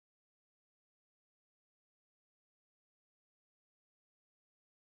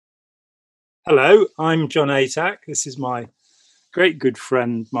Hello, I'm John Atack. This is my great good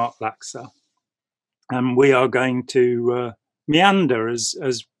friend Mark Laxer, and we are going to meander as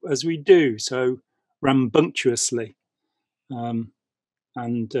we do so rambunctiously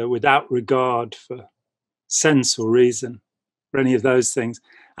and without regard for sense or reason or any of those things.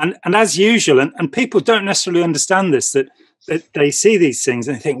 And as usual, and people don't necessarily understand this that they see these things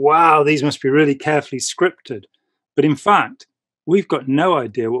and they think, "Wow, these must be really carefully scripted," but in fact, we've got no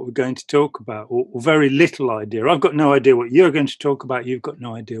idea what we're going to talk about, or very little idea. I've got no idea what you're going to talk about. You've got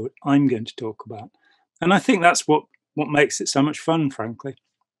no idea what I'm going to talk about. And I think that's what makes it so much fun, frankly.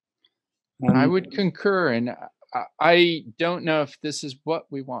 I And would concur, and I don't know if this is what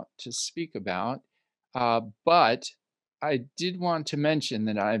we want to speak about, but I did want to mention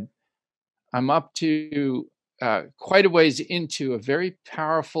that I'm up to quite a ways into a very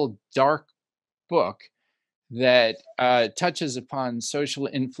powerful dark book that touches upon social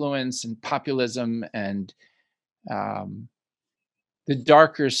influence and populism and um, the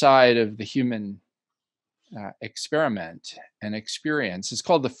darker side of the human experiment and experience. It's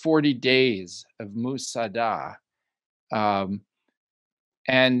called The 40 Days of Musada. Um,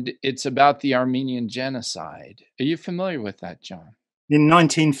 and it's about the Armenian genocide. Are you familiar with that, John? in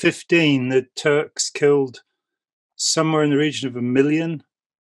 1915, the Turks killed somewhere in the region of 1 million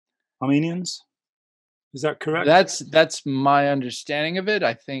Armenians. Is that correct? That's my understanding of it.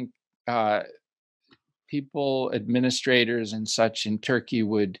 I think uh, people, administrators, and such in Turkey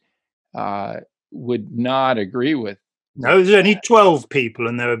would not agree with No, there's only that. 12 people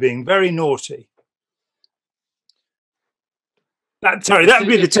and they were being very naughty. Sorry, that It's would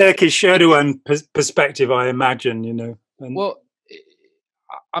be the it's Turkish it's Erdogan perspective, I imagine. And well,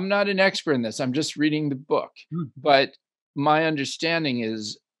 I'm not an expert in this. I'm just reading the book, mm, but my understanding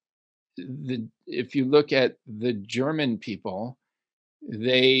is if you look at the German people,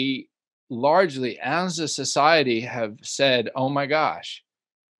 they largely, as a society, have said, "Oh my gosh,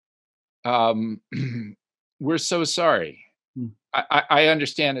 um, we're so sorry." mm, I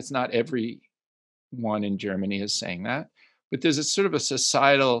understand it's not everyone in Germany is saying that, but there's a sort of a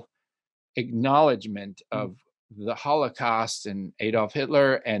societal acknowledgement mm, of the Holocaust and Adolf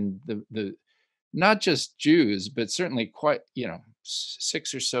Hitler and the not just Jews, but certainly quite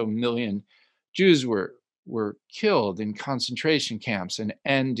 6 or so million Jews were killed in concentration camps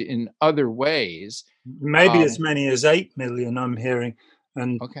and in other ways. maybe as Um, many as 8 million, I'm hearing.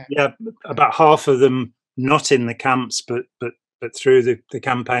 And okay, yeah, okay, about half of them not in the camps, but through the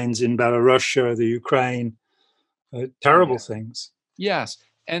campaigns in Belarus or the Ukraine. Terrible yeah, things. yes,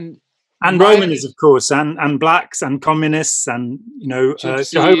 and And my Romans, of course, and blacks and communists and,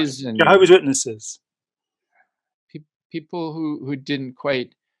 gypsies and Jehovah's Witnesses. people who didn't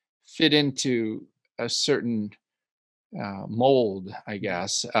quite fit into a certain mold, I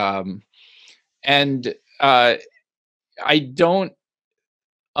guess. And I don't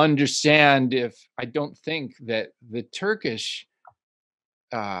understand if I don't think that the Turkish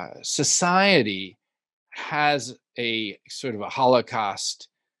society has a sort of a Holocaust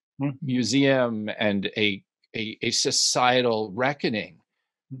Mm, museum and a societal reckoning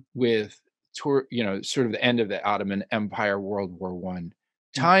mm, with sort of the end of the Ottoman Empire, World War I mm.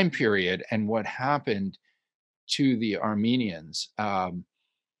 time period, and what happened to the Armenians.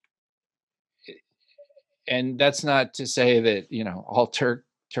 And that's not to say that all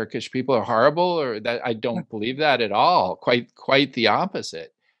Turkish people are horrible, or that I Of don't believe that at all. Quite the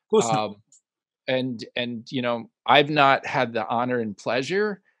opposite. course not. Um, and I've not had the honor and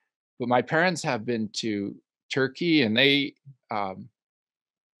pleasure, but my parents have been to Turkey, and um,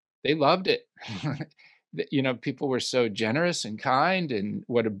 they loved it. People were so generous and kind, and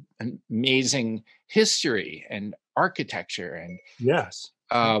what an amazing history and architecture and Yes.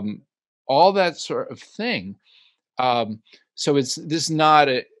 um, all that sort of thing. So it's this is not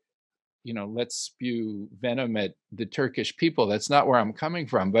a let's spew venom at the Turkish people. That's not where I'm coming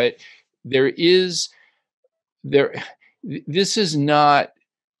from. But there is there. This is not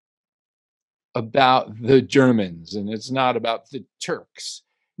about the Germans, and it's not about the Turks.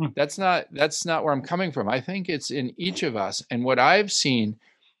 Mm, That's not where I'm coming from. I think it's in each of us. And what I've seen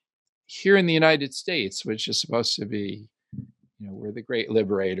here in the United States, which is supposed to be, we're the great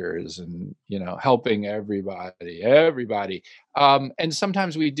liberators and, helping everybody. And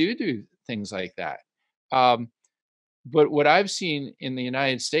sometimes we do things like that. Um, but what I've seen in the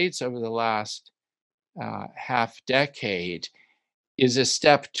United States over the last half decade is a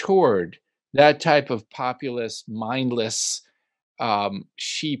step toward that type of populist, mindless,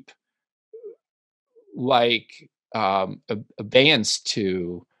 sheep like abeyance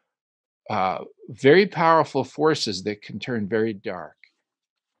to very powerful forces that can turn very dark.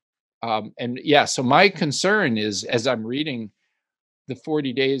 And yeah, so my concern is, as I'm reading the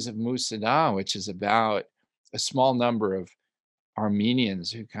 40 Days of Musadah, which is about a small number of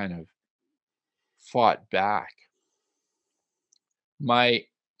Armenians who kind of fought back, my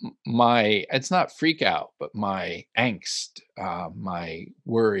it's not freak out, but my angst, my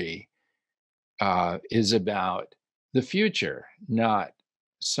worry is about the future, not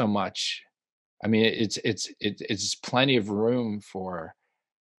so much. I mean, it's plenty of room for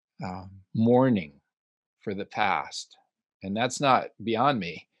mourning for the past, and that's not beyond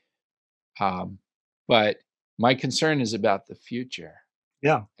me. But my concern is about the future.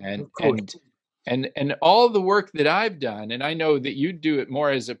 Yeah, and of course. and all the work that I've done, and I know that you do it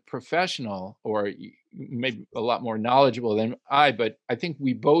more as a professional, or maybe a lot more knowledgeable than I, but I think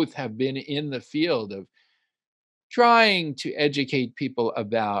we both have been in the field of trying to educate people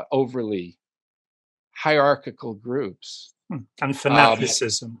about overly hierarchical groups. And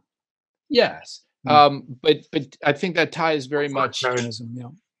fanaticism. Yes. But I think that ties very much. Yeah.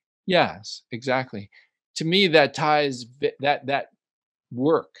 Yes, exactly. To me, that ties that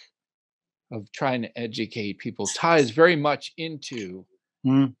work of trying to educate people ties very much into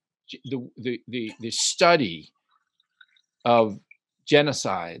the study of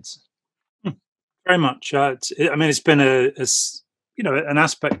genocides. Very much. I mean, it's been an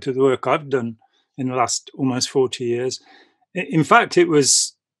aspect of the work I've done in the last almost 40 years. In fact,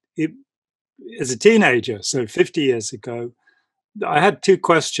 as a teenager, so 50 years ago, I had two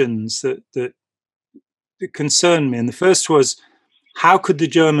questions that concerned me. And the first was, how could the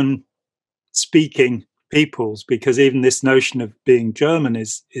German speaking peoples, because even this notion of being German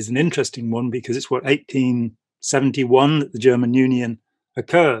is an interesting one, because it's 1871 that the German Union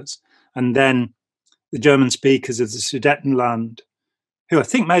occurs. And then the German speakers of the Sudetenland, who I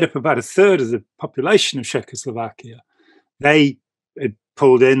think made up about a third of the population of Czechoslovakia, they had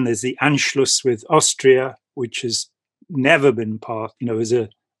pulled in. There's the Anschluss with Austria, which has never been part, was the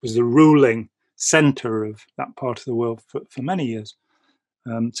ruling center of that part of the world for many years,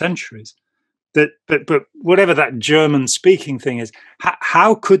 centuries. But whatever that German speaking thing is,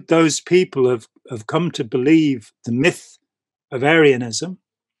 how could those people have come to believe the myth of Aryanism,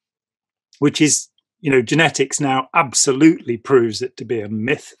 which is, genetics now absolutely proves it to be a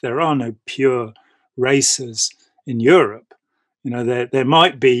myth. There are no pure races in Europe. There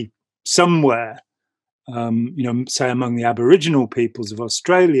might be somewhere, say among the Aboriginal peoples of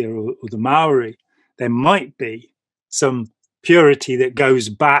Australia or the Maori, there might be some purity that goes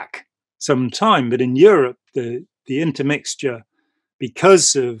back some time. But in Europe, the intermixture,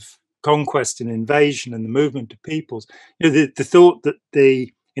 because of conquest and invasion and the movement of peoples, the thought that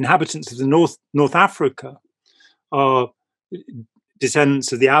the inhabitants of the North Africa are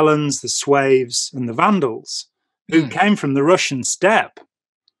descendants of the Alans, the Swaves, and the Vandals, who came from the Russian steppe.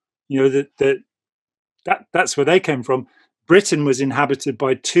 That's where they came from. Britain was inhabited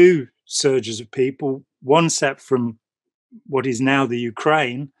by two surges of people, one set from what is now the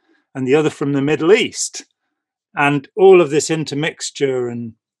Ukraine, and the other from the Middle East. And all of this intermixture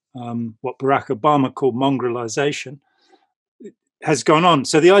and what Barack Obama called mongrelization has gone on.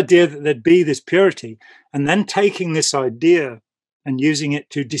 So the idea that there'd be this purity, and then taking this idea and using it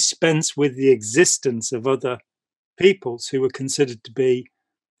to dispense with the existence of other peoples who were considered to be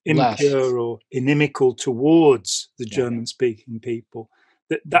impure or inimical towards the German-speaking people.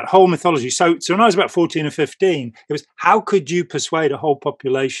 That whole mythology. So when I was about 14 or 15, it was, how could you persuade a whole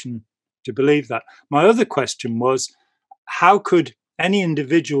population to believe that? My other question was, how could any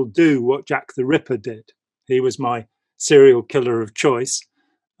individual do what Jack the Ripper did? He was my serial killer of choice,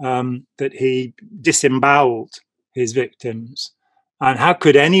 that he disemboweled his victims. And how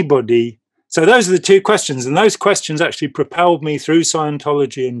could anybody... So those are the two questions. And those questions actually propelled me through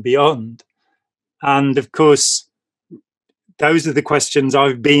Scientology and beyond. And of course, those are the questions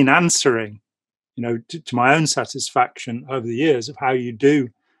I've been answering, to my own satisfaction over the years, of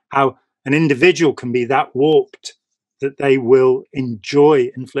how an individual can be that warped that they will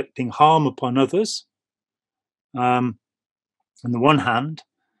enjoy inflicting harm upon others, on the one hand,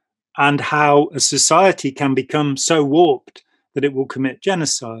 and how a society can become so warped that it will commit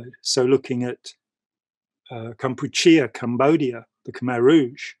genocide. So looking at Kampuchea, Cambodia, the Khmer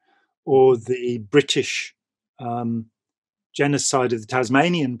Rouge, or the British genocide of the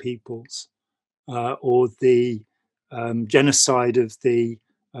Tasmanian peoples, or the genocide of the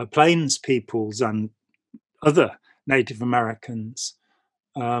Plains peoples and other Native Americans,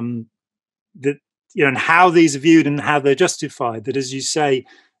 and how these are viewed and how they're justified. That, as you say,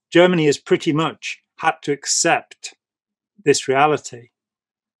 Germany has pretty much had to accept this reality.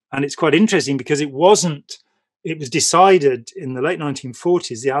 And it's quite interesting because it wasn't it was decided in the late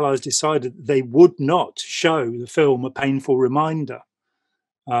 1940s, the Allies decided that they would not show the film A Painful Reminder,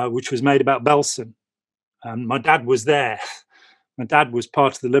 which was made about Belsen. And my dad was there. My dad was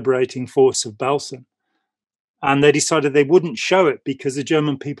part of the liberating force of Belsen. And they decided they wouldn't show it because the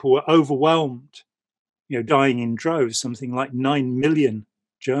German people were overwhelmed, dying in droves. Something like 9 million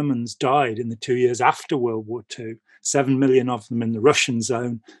Germans died in the 2 years after World War II, 7 million of them in the Russian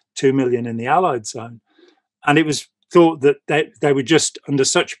zone, 2 million in the Allied zone. And it was thought that they were just under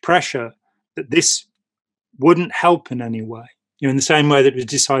such pressure that this wouldn't help in any way. In the same way that it was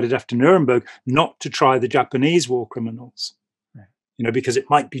decided after Nuremberg not to try the Japanese war criminals, because it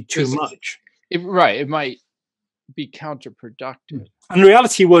might be too much. It might be counterproductive. And the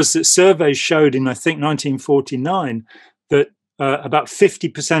reality was that surveys showed in, I think, 1949 that about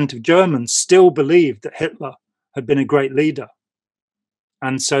 50% of Germans still believed that Hitler had been a great leader.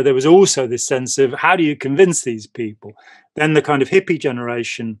 And so there was also this sense of, how do you convince these people? Then the kind of hippie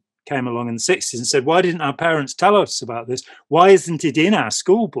generation came along in the 60s and said, why didn't our parents tell us about this? Why isn't it in our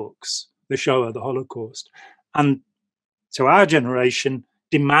school books, the Shoah, the Holocaust? And so our generation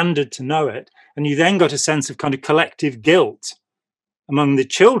demanded to know it. And you then got a sense of kind of collective guilt among the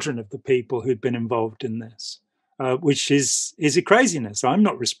children of the people who'd been involved in this, which is a craziness. I'm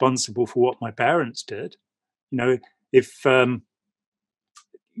not responsible for what my parents did. If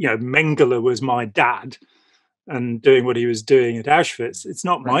Mengele was my dad and doing what he was doing at Auschwitz, it's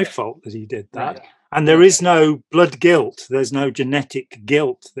not my fault that he did that. Right. And there is no blood guilt. There's no genetic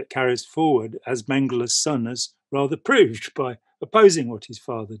guilt that carries forward, as Mengele's son has rather proved by opposing what his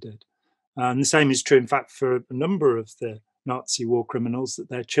father did. And the same is true, in fact, for a number of the Nazi war criminals, that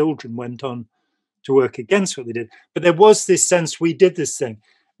their children went on to work against what they did. But there was this sense, we did this thing.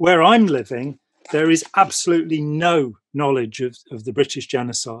 Where I'm living, there is absolutely no knowledge of the British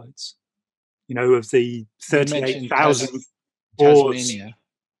genocides, of the 38,000 Tasmania.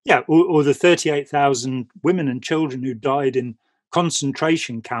 Yeah, or the 38,000 women and children who died in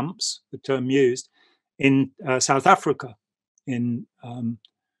concentration camps, the term used, in South Africa in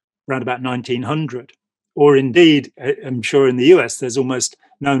around about 1900. Or indeed, I'm sure in the US, there's almost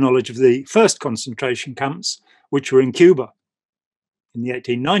no knowledge of the first concentration camps, which were in Cuba in the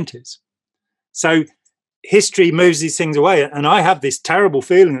 1890s. So history moves these things away. And I have this terrible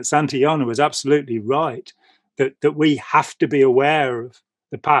feeling that Santayana was absolutely right, that we have to be aware of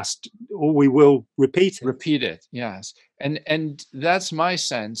the past, or we will repeat it. Repeat it, yes. And that's my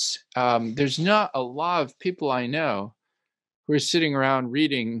sense. There's not a lot of people I know who are sitting around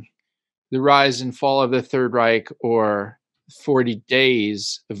reading The Rise and Fall of the Third Reich or 40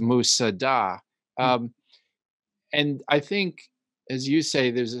 Days of Musa Da. And I think, as you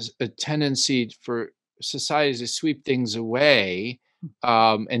say, there's a tendency for societies to sweep things away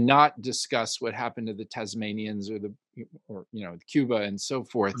and not discuss what happened to the Tasmanians or Cuba and so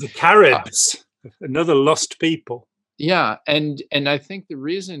forth. The Caribs, another lost people. Yeah, and I think the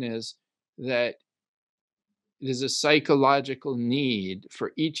reason is that there's a psychological need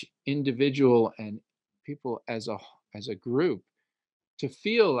for each individual and people as a group to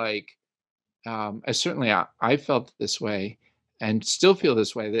feel like, certainly I felt this way and still feel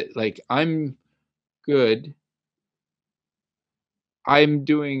this way, that like I'm good, I'm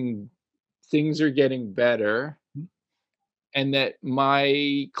doing, things are getting better, and that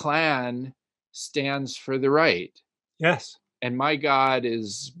my clan stands for the right. Yes. And my God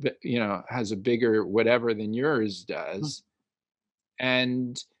is, has a bigger whatever than yours does.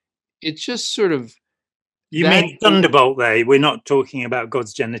 And it's just sort of. You mean Thunderbolt there? We're not talking about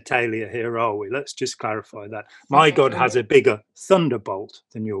God's genitalia here, are we? Let's just clarify that. My God has a bigger thunderbolt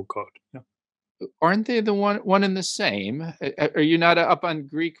than your God. Yeah. Aren't they the one and the same? Are you not up on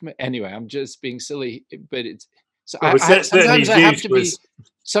Greek? Anyway, I'm just being silly, but it's. So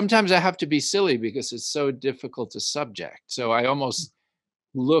sometimes I have to be silly because it's so difficult to subject. So I almost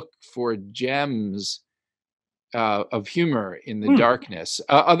look for gems of humor in the darkness.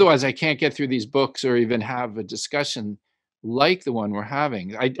 Otherwise, I can't get through these books or even have a discussion like the one we're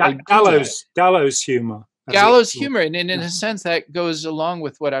having. Gallows humor. Gallows humor, and in a sense, that goes along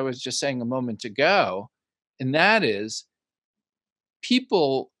with what I was just saying a moment ago, and that is,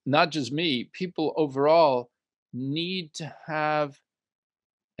 people, not just me, people overall need to have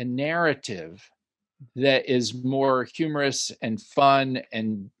a narrative that is more humorous and fun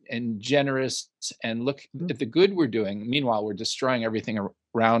and generous and look at the good we're doing. Meanwhile, we're destroying everything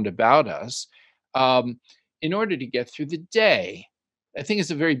around about us in order to get through the day. I think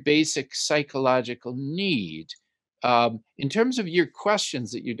it's a very basic psychological need. In terms of your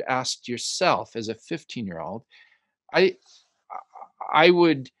questions that you'd asked yourself as a 15-year-old, I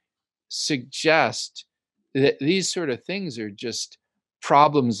would suggest these sort of things are just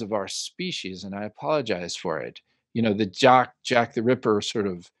problems of our species, and I apologize for it. The Jack the Ripper sort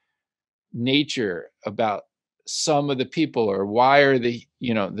of nature about some of the people, or why are the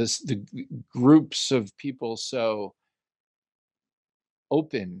groups of people so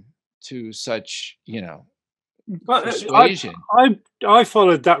open to such persuasion. I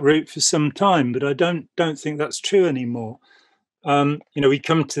followed that route for some time, but I don't think that's true anymore. We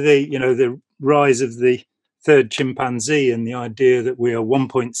come to the rise of the third chimpanzee and the idea that we are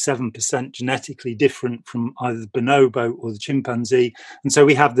 1.7% genetically different from either the bonobo or the chimpanzee. And so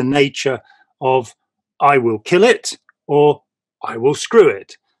we have the nature of I will kill it or I will screw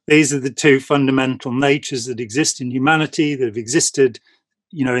it. These are the two fundamental natures that exist in humanity, that have existed,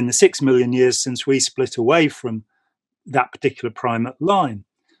 in the 6 million years since we split away from that particular primate line.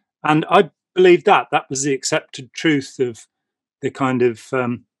 And I believe that was the accepted truth of the kind of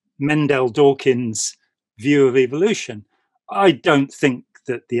Mendel-Dawkins view of evolution. I don't think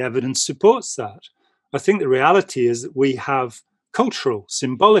that the evidence supports that. I think the reality is that we have cultural,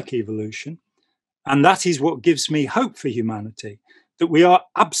 symbolic evolution, and that is what gives me hope for humanity, that we are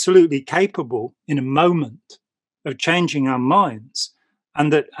absolutely capable in a moment of changing our minds,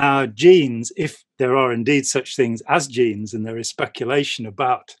 and that our genes, if there are indeed such things as genes, and there is speculation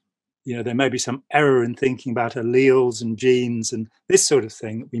about, there may be some error in thinking about alleles and genes and this sort of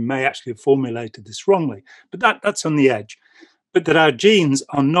thing, that we may actually have formulated this wrongly, but that's on the edge. But that our genes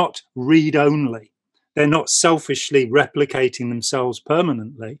are not read-only. They're not selfishly replicating themselves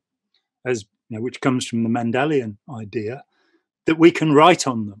permanently, as which comes from the Mendelian idea, that we can write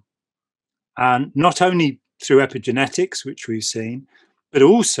on them. And not only through epigenetics, which we've seen, but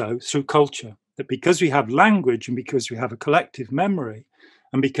also through culture, that because we have language and because we have a collective memory,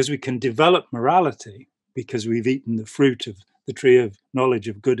 and because we can develop morality, because we've eaten the fruit of the tree of knowledge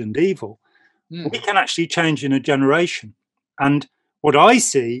of good and evil, we can actually change in a generation. And what I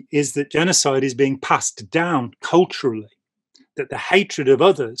see is that genocide is being passed down culturally, that the hatred of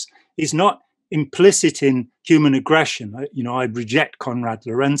others is not implicit in human aggression. I reject Konrad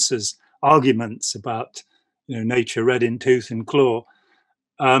Lorenz's arguments about, nature red in tooth and claw.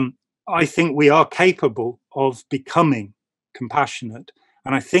 I think we are capable of becoming compassionate.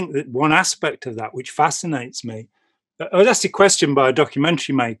 And I think that one aspect of that, which fascinates me, I was asked a question by a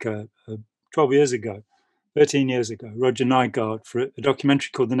documentary maker 12 years ago, 13 years ago, Roger Nygard, for a documentary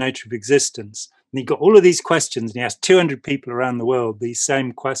called The Nature of Existence. And he got all of these questions, and he asked 200 people around the world these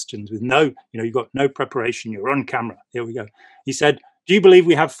same questions with no, you've got no preparation, you're on camera. Here we go. He said, do you believe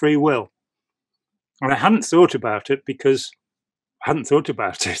we have free will? And I hadn't thought about it because I hadn't thought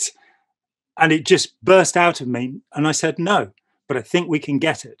about it. And it just burst out of me. And I said, no, but I think we can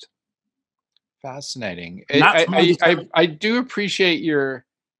get it. Fascinating. I do appreciate your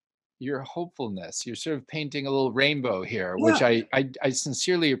hopefulness. You're sort of painting a little rainbow here, yeah, which I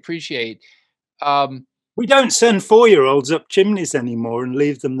sincerely appreciate. We don't send 4-year-olds up chimneys anymore and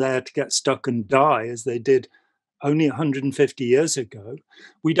leave them there to get stuck and die as they did only 150 years ago.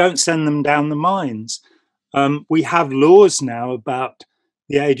 We don't send them down the mines. We have laws now about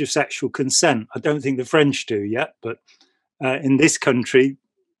the age of sexual consent. I don't think the French do yet, but in this country,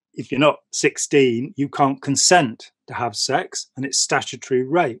 if you're not 16, you can't consent to have sex, and it's statutory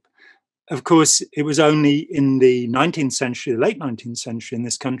rape. Of course, it was only in the 19th century, the late 19th century in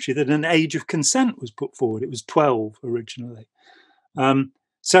this country, that an age of consent was put forward. It was 12 originally.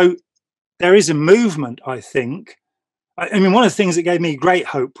 So there is a movement, I think. I mean, one of the things that gave me great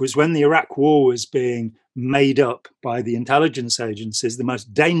hope was when the Iraq War was being made up by the intelligence agencies, the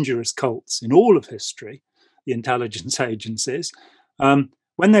most dangerous cults in all of history, the intelligence agencies,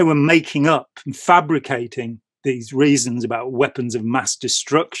 when they were making up and fabricating these reasons about weapons of mass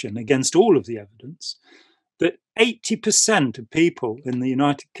destruction against all of the evidence, that 80% of people in the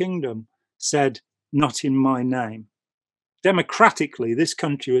United Kingdom said, not in my name. Democratically, this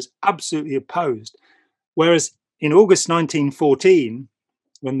country was absolutely opposed. Whereas in August 1914,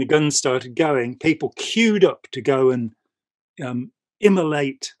 when the guns started going, people queued up to go and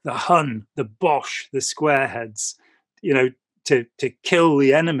immolate the Hun, the Boche, the Squareheads, to kill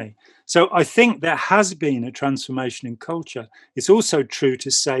the enemy. So I think there has been a transformation in culture. It's also true to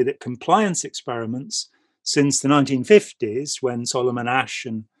say that compliance experiments since the 1950s, when Solomon Asch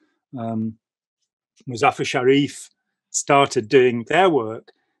and Muzaffar Sharif started doing their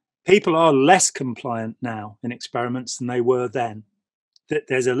work, people are less compliant now in experiments than they were then. That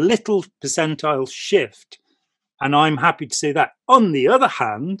there's a little percentile shift, and I'm happy to see that. On the other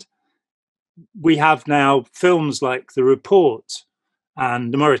hand, we have now films like The Report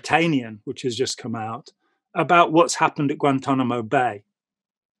and The Mauritanian, which has just come out, about what's happened at Guantanamo Bay.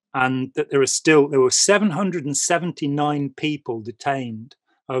 and that there were 779 people detained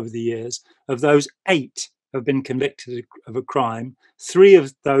over the years. Of those, 8 have been convicted of a crime. 3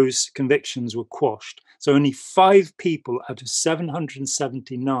 of those convictions were quashed. So only 5 people out of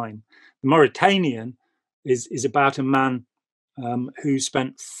 779. The Mauritanian is about a man who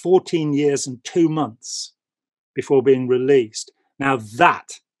spent 14 years and 2 months before being released. Now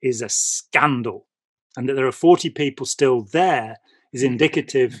that is a scandal. And that there are 40 people still there is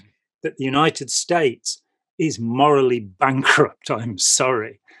indicative that the United States is morally bankrupt. I'm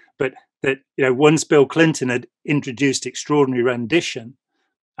sorry. But that, once Bill Clinton had introduced extraordinary rendition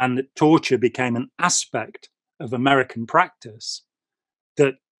and that torture became an aspect of American practice,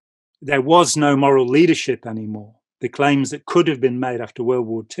 that there was no moral leadership anymore. The claims that could have been made after World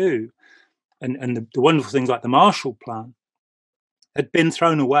War II and the wonderful things like the Marshall Plan had been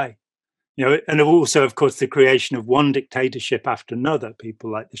thrown away. And also, of course, the creation of one dictatorship after another,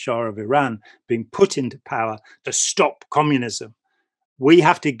 people like the Shah of Iran being put into power to stop communism. We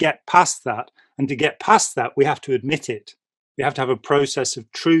have to get past that. And to get past that, we have to admit it. We have to have a process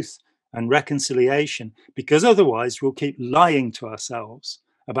of truth and reconciliation, because otherwise we'll keep lying to ourselves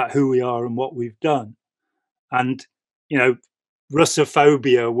about who we are and what we've done. And,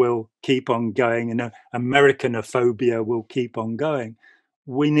 Russophobia will keep on going and Americanophobia will keep on going.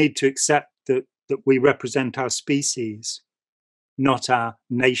 We need to accept that we represent our species, not our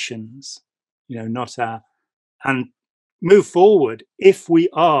nations, and move forward if we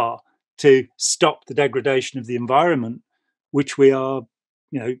are to stop the degradation of the environment, which we are,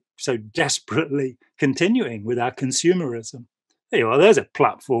 so desperately continuing with our consumerism. There you are. There's a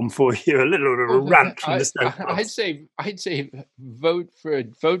platform for you. A little bit of a rant from the soapbox. I'd say vote for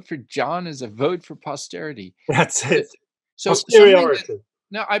John as a vote for posterity. That's it. So posteriority.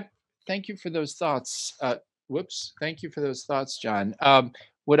 I thank you for those thoughts. Thank you for those thoughts, John.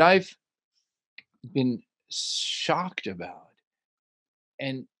 What I've been shocked about,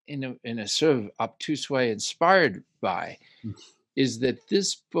 and in a sort of obtuse way inspired by, is that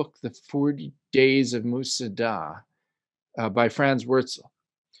this book, The 40 Days of Moussa Da, by Franz Wurzel,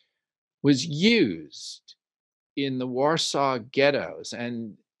 was used in the Warsaw ghettos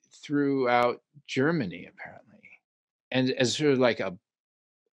and throughout Germany, apparently, and as sort of like a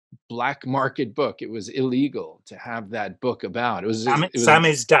black market book. It was illegal to have that book about. It was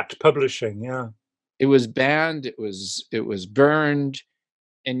Samizdat Publishing, yeah. It was banned. It was burned,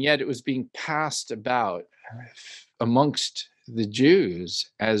 and yet it was being passed about amongst the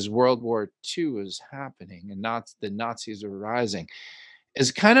Jews as World War II was happening and the Nazis were rising,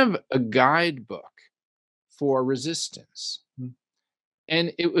 as kind of a guidebook for resistance.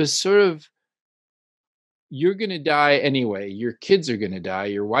 And it was sort of, you're going to die anyway. Your kids are going to die.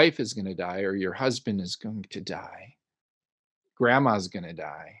 Your wife is going to die, or your husband is going to die. Grandma's going to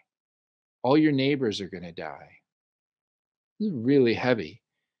die. All your neighbors are going to die. It's really heavy.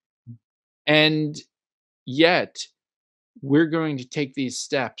 And yet, we're going to take these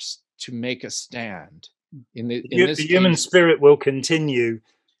steps to make a stand. The human spirit will continue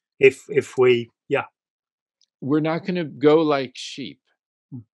if we, we're not going to go like sheep,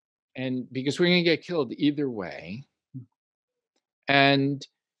 and because we're going to get killed either way, and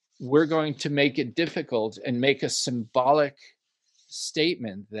we're going to make it difficult and make a symbolic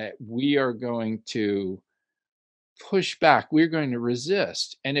statement that we are going to push back, we're going to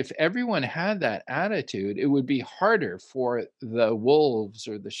resist. And if everyone had that attitude, it would be harder for the wolves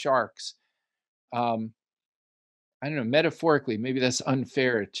or the sharks. I don't know, metaphorically, maybe that's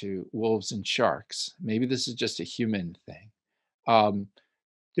unfair to wolves and sharks. Maybe this is just a human thing.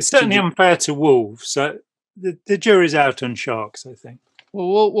 It's certainly unfair to wolves. So the jury's out on sharks, I think.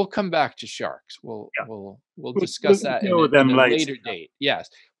 Well, we'll come back to sharks. We'll discuss that in a later date. Yes,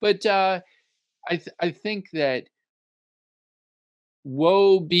 but I think that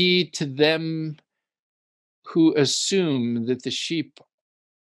woe be to them who assume that the sheep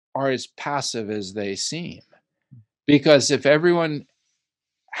are as passive as they seem. Because if everyone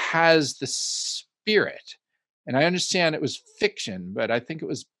has the spirit, and I understand it was fiction, but I think it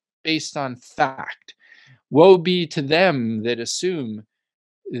was based on fact, woe be to them that assume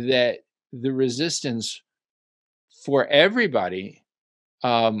that the resistance for everybody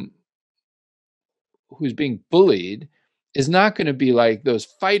who's being bullied is not going to be like those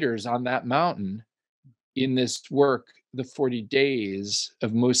fighters on that mountain in this work, The 40 Days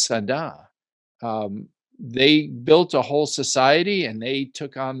of Moussa Da. They built a whole society and they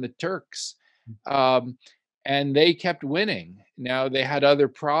took on the Turks, and they kept winning. Now they had other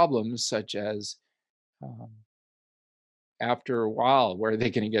problems, such as after a while, where are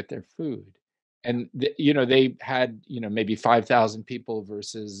they going to get their food? And they had maybe 5,000 people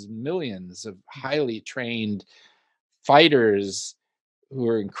versus millions of highly trained fighters who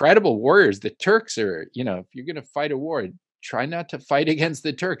are incredible warriors. The Turks are, if you're going to fight a war, try not to fight against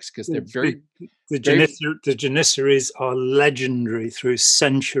the Turks, because they're the Janissaries are legendary through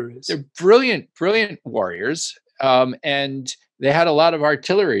centuries. They're brilliant warriors, and they had a lot of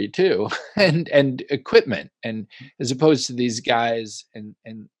artillery too, and equipment, and as opposed to these guys and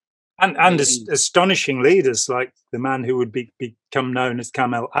astonishing leaders like the man who would become known as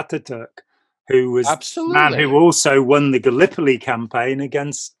Kemal Ataturk, who was the man who also won the Gallipoli campaign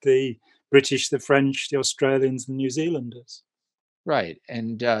against the British, the French, the Australians, and New Zealanders. Right,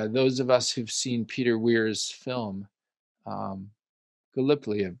 and those of us who've seen Peter Weir's film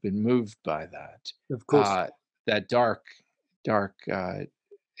Gallipoli have been moved by that. Of course, that dark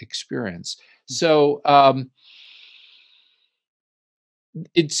experience. So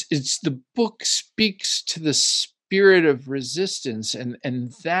it's the book speaks to the spirit of resistance,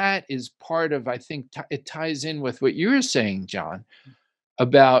 and that is part of, I think, it ties in with what you were saying, John,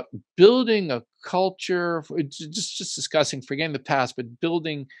 about building a culture, just discussing, forgetting the past, but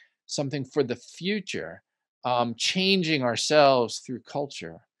building something for the future, changing ourselves through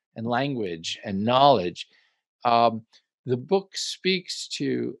culture and language and knowledge. The book speaks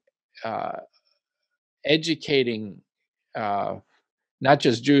to educating not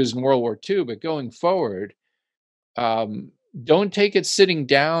just Jews in World War II, but going forward. Don't take it sitting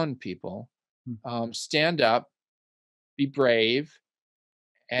down, people. Stand up, be brave.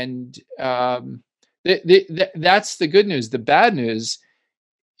 And that's the good news. The bad news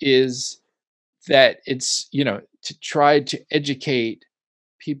is that it's, to try to educate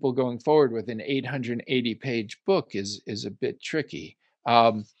people going forward with an 880-page book is a bit tricky.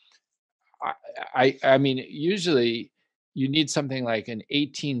 I mean, usually you need something like an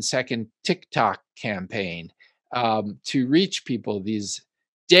 18-second TikTok campaign to reach people these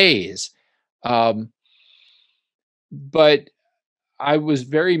days. But I was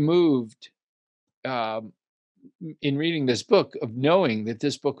very moved in reading this book, of knowing that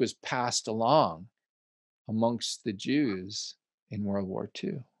this book was passed along amongst the Jews in World War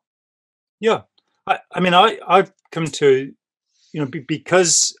II. Yeah. I mean, I've come to,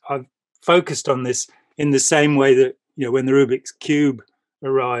 because I've focused on this in the same way that, when the Rubik's Cube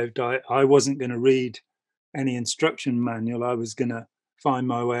arrived, I wasn't going to read any instruction manual. I was going to find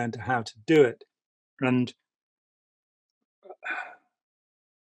my way into how to do it. And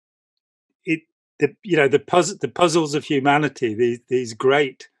the puzzles of humanity, these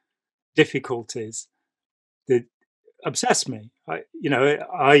great difficulties that obsess me.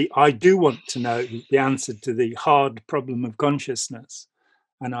 I do want to know the answer to the hard problem of consciousness,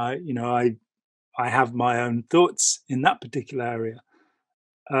 and I have my own thoughts in that particular area.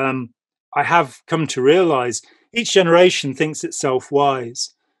 I have come to realize each generation thinks itself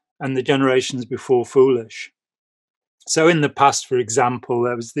wise, and the generations before foolish. So in the past, for example,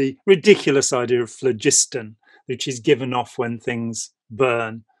 there was the ridiculous idea of phlogiston, which is given off when things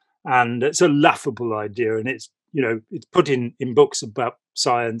burn. And it's a laughable idea. And it's put in books about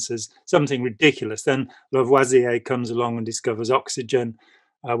science as something ridiculous. Then Lavoisier comes along and discovers oxygen.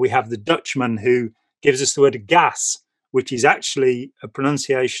 We have the Dutchman who gives us the word gas, which is actually a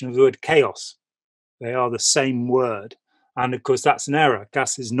pronunciation of the word chaos. They are the same word. And of course, that's an error.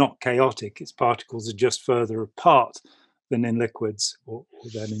 Gas is not chaotic. Its particles are just further apart than in liquids or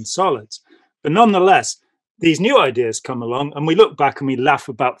than in solids. But nonetheless, these new ideas come along and we look back and we laugh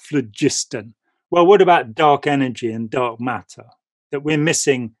about phlogiston. Well, what about dark energy and dark matter? That we're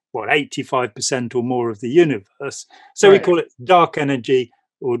missing, 85% or more of the universe. So right. We call it dark energy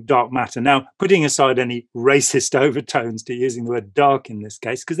or dark matter. Now, putting aside any racist overtones to using the word dark in this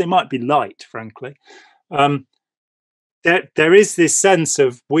case, because they might be light, frankly, there is this sense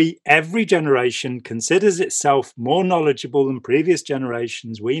of every generation considers itself more knowledgeable than previous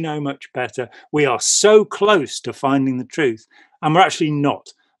generations. We know much better. We are so close to finding the truth, and we're actually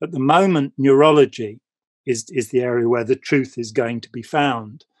not. At the moment, neurology is the area where the truth is going to be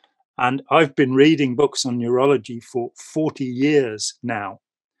found. And I've been reading books on neurology for 40 years now,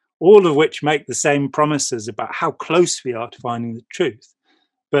 all of which make the same promises about how close we are to finding the truth.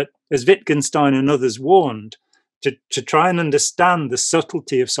 But as Wittgenstein and others warned, to try and understand the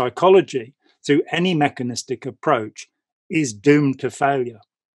subtlety of psychology through any mechanistic approach is doomed to failure,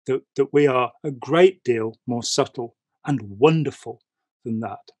 that we are a great deal more subtle and wonderful than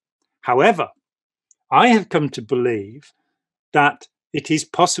that. However, I have come to believe that it is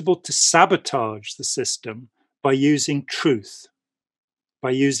possible to sabotage the system by using truth, by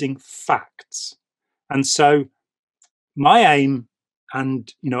using facts. And so my aim,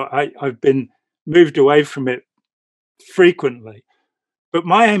 and I've been moved away from it frequently. But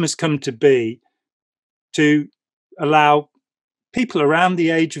my aim has come to be to allow people around the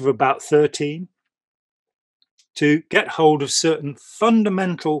age of about 13 to get hold of certain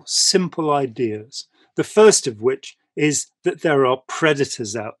fundamental, simple ideas. The first of which is that there are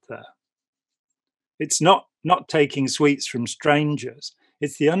predators out there. It's not taking sweets from strangers.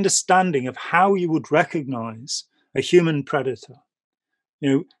 It's the understanding of how you would recognize a human predator.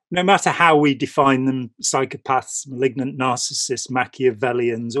 No matter how we define them, psychopaths, malignant narcissists,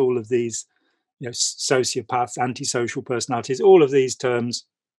 Machiavellians, all of these, sociopaths, antisocial personalities, all of these terms,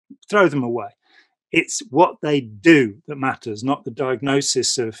 throw them away. It's what they do that matters, not the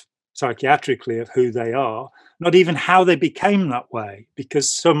diagnosis of psychiatrically of who they are, not even how they became that way,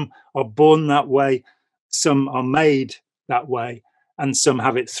 because some are born that way, some are made that way, and some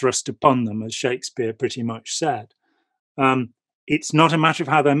have it thrust upon them, as Shakespeare pretty much said. It's not a matter of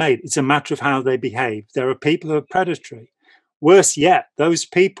how they're made, it's a matter of how they behave. There are people who are predatory. Worse yet, those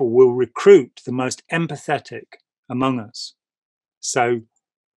people will recruit the most empathetic among us. So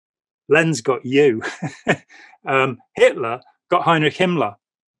Len's got you. Hitler got Heinrich Himmler,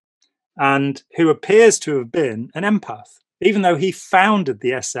 and who appears to have been an empath. Even though he founded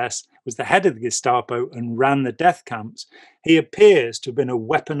the SS, was the head of the Gestapo, and ran the death camps, he appears to have been a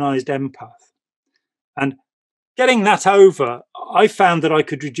weaponized empath. And getting that over, I found that I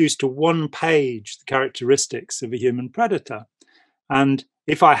could reduce to one page the characteristics of a human predator. And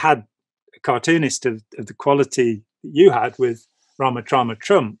if I had a cartoonist of the quality that you had with Rama Trama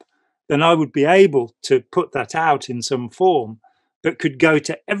Trump, then I would be able to put that out in some form that could go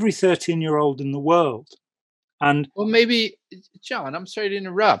to every 13-year-old in the world. And well, maybe, John, I'm sorry to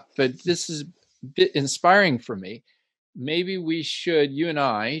interrupt, but this is a bit inspiring for me. Maybe you and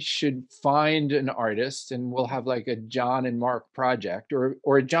I should find an artist, and we'll have like a John and Mark project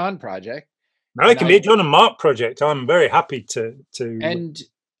or a John project. No, it can be a John and Mark project. I'm very happy to.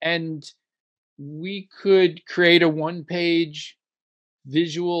 And we could create a one-page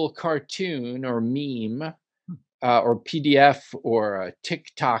visual cartoon or meme or PDF or a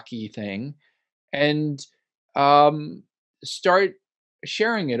TikTok-y thing, and start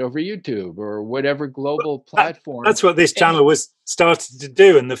sharing it over YouTube or whatever global platform. That's what this channel was started to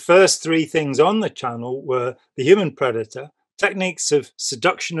do. And the first three things on the channel were the human predator, techniques of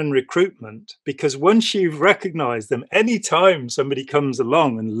seduction and recruitment, because once you've recognized them, anytime somebody comes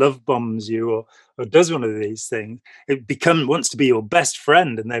along and love bombs you or does one of these things, it wants to be your best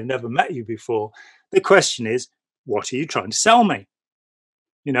friend and they've never met you before. The question is, what are you trying to sell me?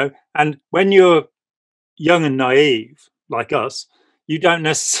 And when you're young and naive like us, you don't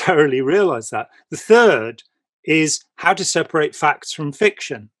necessarily realize that. The third is how to separate facts from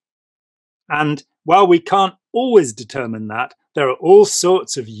fiction. And while we can't always determine that, there are all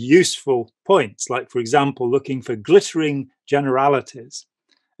sorts of useful points, like, for example, looking for glittering generalities,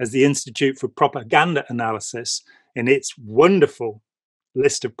 as the Institute for Propaganda Analysis, in its wonderful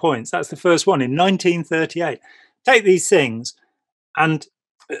list of points. That's the first one in 1938. Take these things, and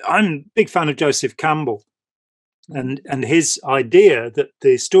I'm a big fan of Joseph Campbell and his idea that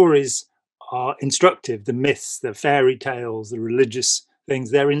the stories are instructive, the myths, the fairy tales, the religious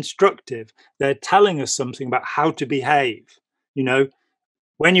things, they're instructive. They're telling us something about how to behave.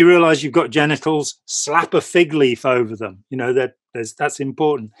 When you realize you've got genitals, slap a fig leaf over them. That's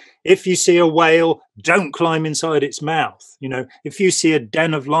important. If you see a whale, don't climb inside its mouth. If you see a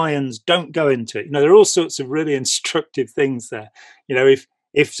den of lions, don't go into it. There are all sorts of really instructive things there.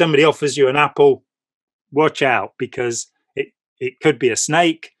 If somebody offers you an apple, watch out, because it could be a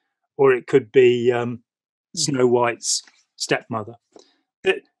snake or it could be Snow White's stepmother.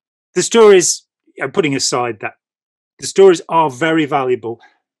 The stories, putting aside that, the stories are very valuable,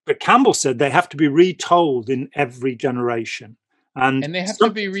 but Campbell said they have to be retold in every generation. And they have to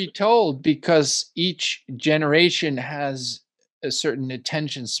be retold because each generation has a certain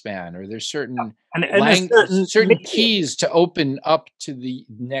attention span, or there's certain certain keys to open up to the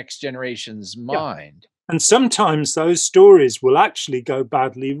next generation's mind. And sometimes those stories will actually go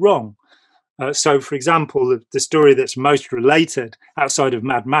badly wrong. So, for example, the story that's most related outside of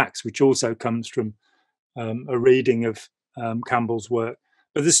Mad Max, which also comes from a reading of Campbell's work,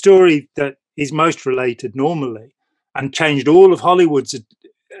 but the story that is most related normally and changed all of Hollywood's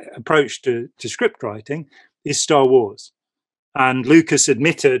approach to script writing is Star Wars. And Lucas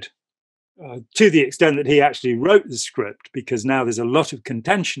admitted, to the extent that he actually wrote the script, because now there's a lot of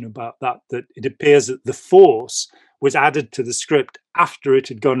contention about that it appears that the Force was added to the script after it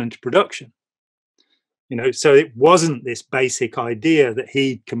had gone into production. So it wasn't this basic idea that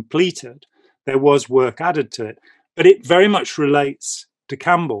he completed. There was work added to it, but it very much relates to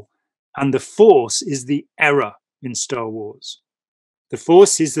Campbell. And the Force is the error in Star Wars. The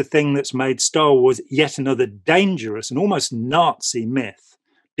Force is the thing that's made Star Wars yet another dangerous and almost Nazi myth,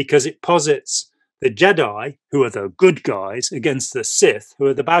 because it posits the Jedi, who are the good guys, against the Sith, who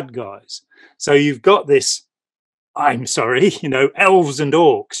are the bad guys. So you've got this, I'm sorry, elves and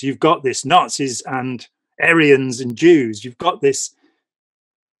orcs. You've got this Nazis and Aryans and Jews. You've got this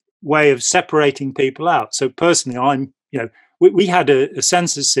way of separating people out. So personally, we had a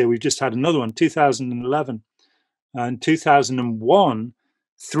census here. We've just had another one, 2011. And 2001,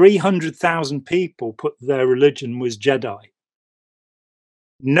 300,000 people put their religion was Jedi.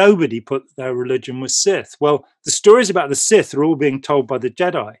 Nobody put their religion was Sith. Well, the stories about the Sith are all being told by the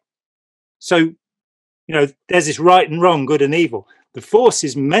Jedi. So, there's this right and wrong, good and evil. The Force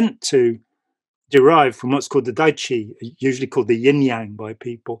is meant to derive from what's called the Daichi, usually called the yin yang by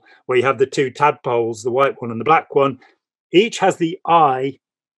people, where you have the two tadpoles, the white one and the black one. Each has the eye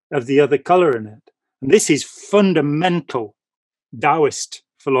of the other color in it. And this is fundamental Taoist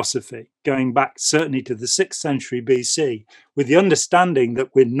philosophy, going back certainly to the 6th century BC, with the understanding that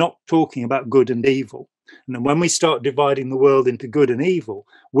we're not talking about good and evil. And then when we start dividing the world into good and evil,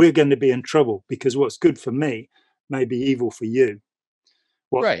 we're going to be in trouble, because what's good for me may be evil for you.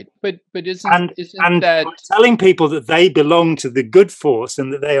 Right, but isn't that telling people that they belong to the good force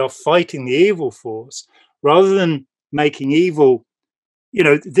and that they are fighting the evil force, rather than making evil,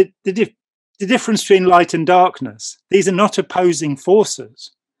 the difference between light and darkness? These are not opposing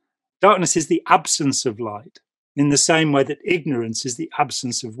forces. Darkness is the absence of light, in the same way that ignorance is the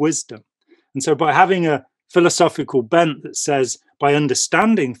absence of wisdom. And so by having a philosophical bent that says, by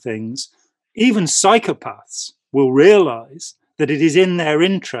understanding things, even psychopaths will realize that it is in their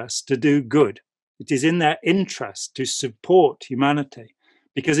interest to do good. It is in their interest to support humanity.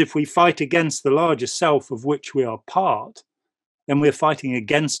 Because if we fight against the larger self of which we are part, then we're fighting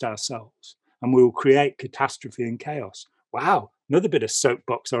against ourselves, and we will create catastrophe and chaos. Wow, another bit of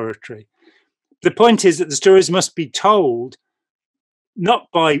soapbox oratory. The point is that the stories must be told not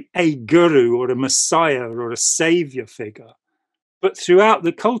by a guru or a messiah or a savior figure, but throughout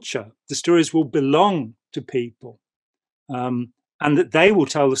the culture. The stories will belong to people, and that they will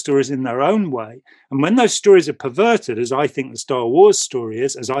tell the stories in their own way. And when those stories are perverted, as I think the Star Wars story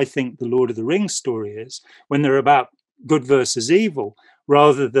is, as I think the Lord of the Rings story is, when they're about good versus evil,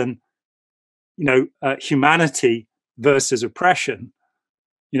 rather than humanity versus oppression,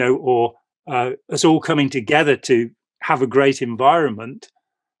 or us all coming together to have a great environment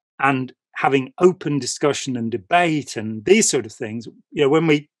and having open discussion and debate and these sort of things, when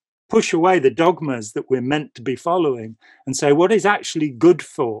we push away the dogmas that we're meant to be following and say what is actually good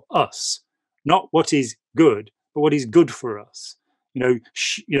for us, not what is good, but what is good for us.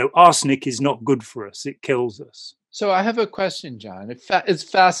 Arsenic is not good for us. It kills us. So I have a question, John. It's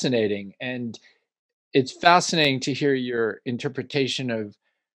fascinating, and it's fascinating to hear your interpretation of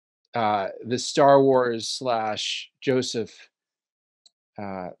the Star Wars / Joseph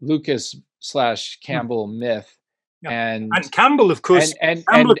Lucas / Campbell myth. Yeah. And Campbell, of course, and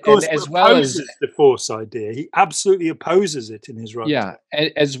as well as the Force idea. He absolutely opposes it in his writing. Yeah,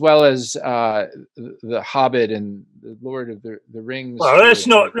 as well as the Hobbit and the Lord of the Rings. Well, let's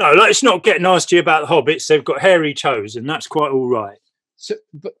not get nasty about the Hobbits. They've got hairy toes, and that's quite all right. So,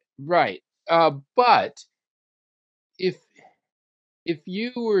 but if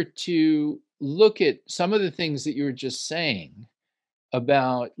you were to look at some of the things that you were just saying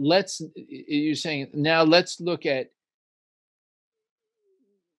about, you're saying now let's look at,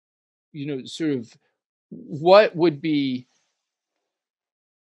 sort of what would be,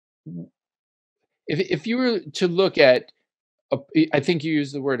 if you were to look at, I think you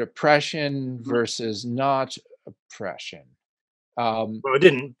used the word oppression versus not oppression. Well, I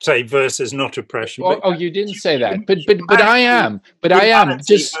didn't say versus not oppression. Oh, you didn't say that, but I am. But I am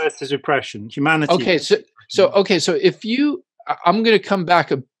just versus oppression. Humanity. Okay, so if you, I'm going to come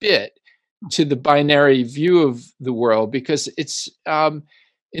back a bit to the binary view of the world, because it's in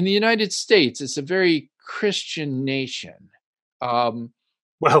the United States, it's a very Christian nation.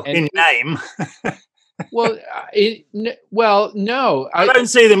 Well, in name. No. I don't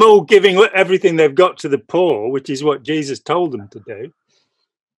see them all giving everything they've got to the poor, which is what Jesus told them to do.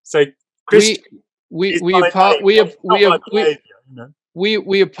 So, we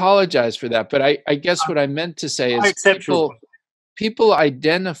apologize for that, but I guess what I meant to say is people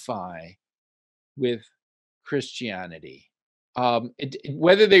identify with Christianity,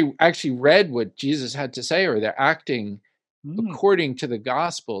 whether they actually read what Jesus had to say or they're acting according to the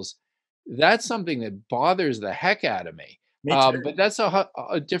Gospels. That's something that bothers the heck out of me. But that's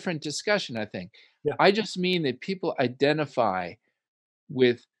a different discussion, I think. Yeah. I just mean that people identify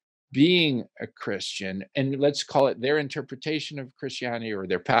with being a Christian, and let's call it their interpretation of Christianity or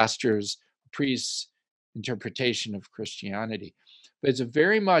their pastors, priests' interpretation of Christianity. But it's a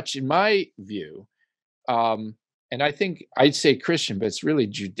very much, in my view, and I think I'd say Christian, but it's really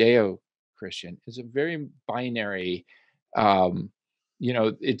Judeo-Christian. It's a very binary.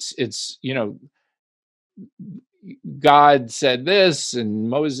 It's God said this and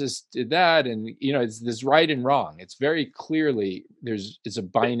Moses did that, and it's this right and wrong. It's very clearly it's a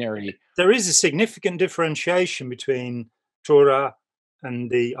binary. There is a significant differentiation between Torah and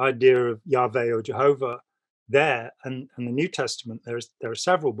the idea of Yahweh or Jehovah there and the New Testament. There are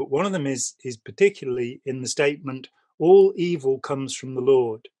several, but one of them is particularly in the statement, all evil comes from the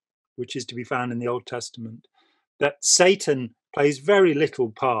Lord, which is to be found in the Old Testament. That Satan plays very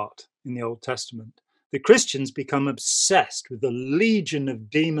little part in the Old Testament. The Christians become obsessed with the legion of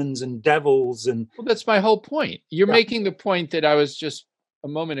demons and devils. And well, that's my whole point. You're making the point that I was just a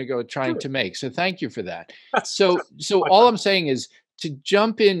moment ago trying to make. So thank you for that. So all I'm saying is to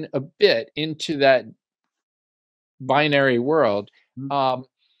jump in a bit into that binary world.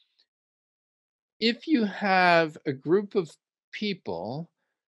 If you have a group of people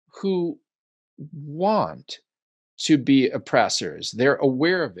who want to be oppressors, they're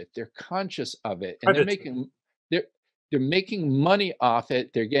aware of it, they're conscious of it, and they're making money off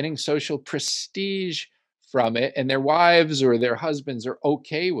it, they're getting social prestige from it, and their wives or their husbands are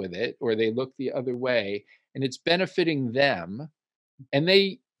okay with it, or they look the other way, and it's benefiting them, and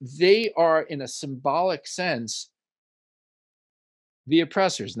they are, in a symbolic sense, the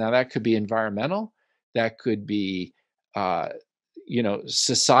oppressors. Now that could be environmental, that could be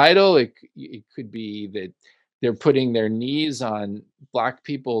societal, it could be that they're putting their knees on Black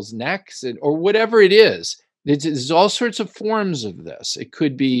people's necks, or whatever it is. There's all sorts of forms of this. It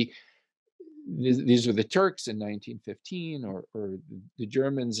could be these are the Turks in 1915, or the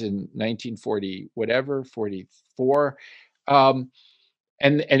Germans in 1940, whatever, 44, and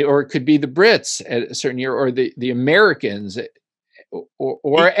or it could be the Brits at a certain year, or the Americans,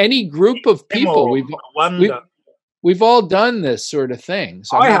 or any group of people. We've all done this sort of thing.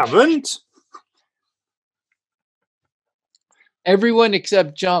 So I haven't. Everyone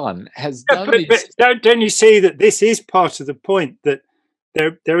except John has done these. But don't you see that this is part of the point, that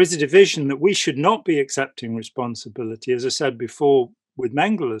there is a division, that we should not be accepting responsibility. As I said before with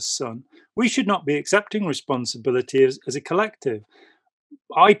Mengele's son, we should not be accepting responsibility as a collective.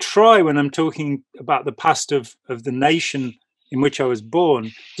 I try, when I'm talking about the past of the nation in which I was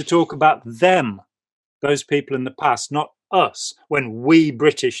born, to talk about them, those people in the past, not us, when we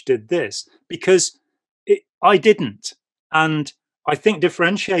British did this, because I didn't. And I think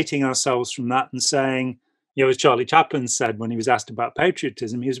differentiating ourselves from that and saying, as Charlie Chaplin said when he was asked about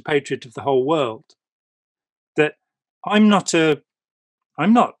patriotism, he was a patriot of the whole world, that I'm not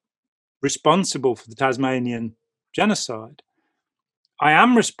responsible for the Tasmanian genocide. I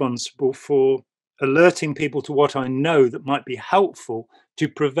am responsible for alerting people to what I know that might be helpful to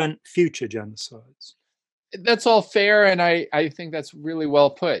prevent future genocides. That's all fair, and I think that's really well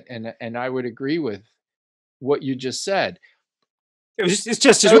put, and I would agree with what you just said. It's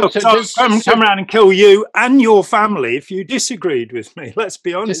just as well come around and kill you and your family if you disagreed with me. Let's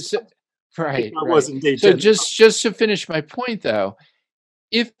be honest. Right. Was indeed. So just to finish my point, though,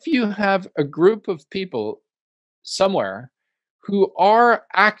 if you have a group of people somewhere who are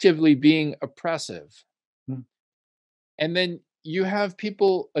actively being oppressive, and then you have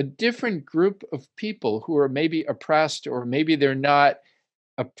a different group of people who are maybe oppressed, or maybe they're not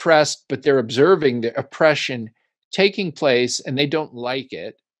oppressed, but they're observing the oppression taking place and they don't like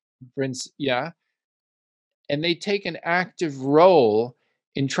it, for instance, and they take an active role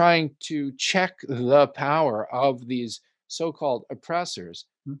in trying to check the power of these so-called oppressors.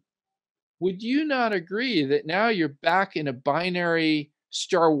 Would you not agree that now you're back in a binary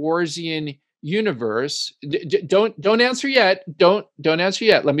Star Warsian universe? Don't answer yet. Don't answer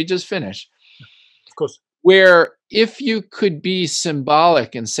yet. Let me just finish. Of course. Where if you could be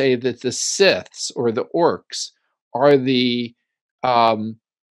symbolic and say that the Siths or the Orcs are the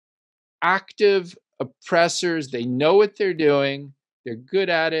active oppressors, they know what they're doing, they're good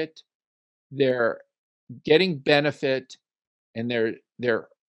at it, they're getting benefit, and they're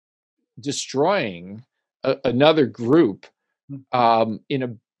destroying another group in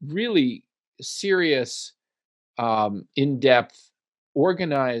a really serious, in-depth,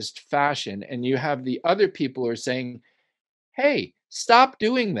 organized fashion, and you have the other people who are saying, hey, stop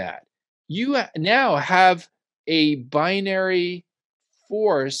doing that. You now have a binary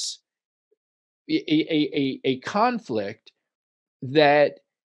force, a conflict that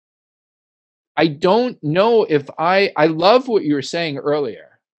I don't know if I love what you were saying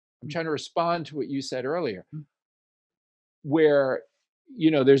earlier I'm trying to respond to what you said earlier, where,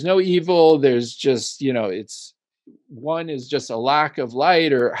 there's no evil, there's just, it's one is just a lack of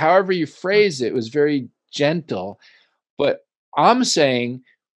light, or however you phrase it, it was very gentle. But I'm saying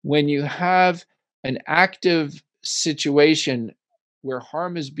when you have an active situation where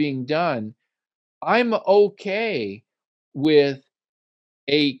harm is being done, I'm okay with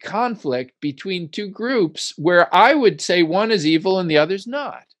a conflict between two groups where I would say one is evil and the other's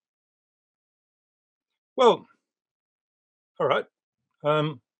not. Well, all right.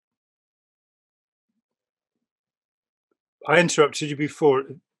 I interrupted you before.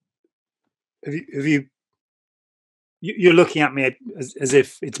 You're looking at me as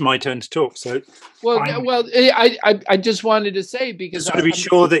if it's my turn to talk. So, I just wanted to say, because I want to be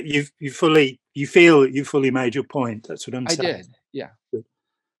sure that you feel that you fully made your point. That's what I'm saying. I did, yeah.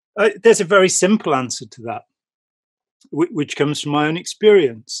 There's a very simple answer to that, which comes from my own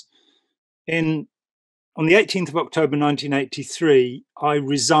experience. On the 18th of October 1983, I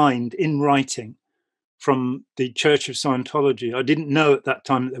resigned in writing from the Church of Scientology. I didn't know at that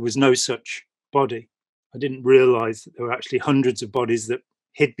time that there was no such body. I didn't realize that there were actually hundreds of bodies that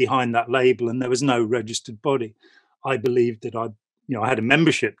hid behind that label, and there was no registered body. I believed that I had a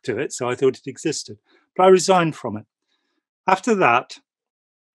membership to it, so I thought it existed. But I resigned from it. After that,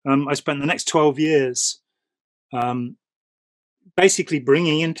 I spent the next 12 years basically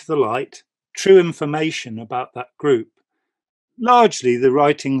bringing into the light true information about that group, largely the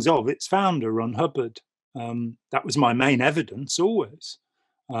writings of its founder, Ron Hubbard. That was my main evidence always.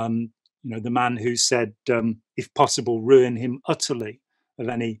 The man who said, if possible, ruin him utterly of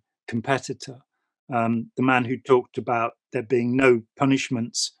any competitor. The man who talked about there being no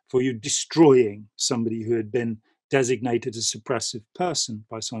punishments for you destroying somebody who had been designated a suppressive person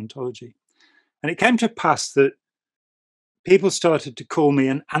by Scientology. And it came to pass that people started to call me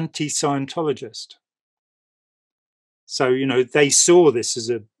an anti-Scientologist. So, they saw this as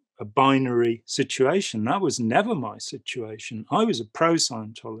a binary situation. That was never my situation. I was a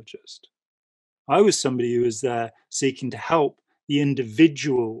pro-Scientologist. I was somebody who was there seeking to help the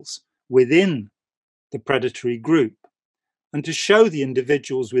individuals within the predatory group, and to show the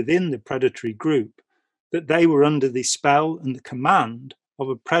individuals within the predatory group that they were under the spell and the command of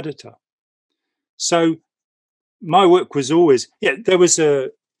a predator. So my work was always, there was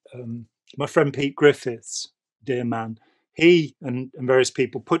my friend Pete Griffiths, dear man, he and various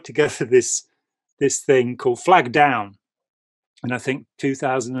people put together this thing called Flag Down, and I think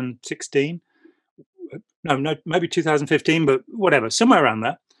 2016, no, maybe 2015, but whatever, somewhere around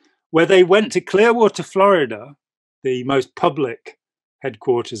there, where they went to Clearwater, Florida, the most public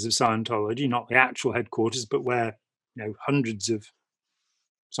headquarters of Scientology, not the actual headquarters, but where hundreds of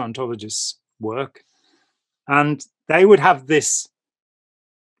Scientologists work. And they would have this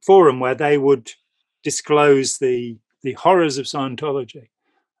forum where they would disclose the horrors of Scientology.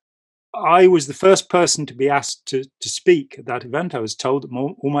 I was the first person to be asked to speak at that event. I was told that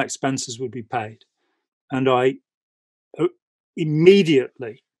all my expenses would be paid. And I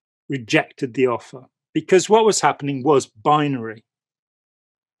immediately rejected the offer, because what was happening was binary.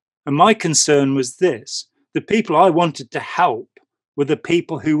 And my concern was this: the people I wanted to help were the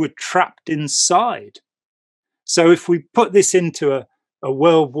people who were trapped inside. So if we put this into a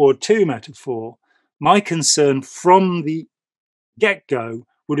World War II metaphor, my concern from the get-go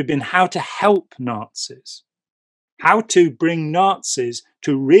would have been how to help Nazis, how to bring Nazis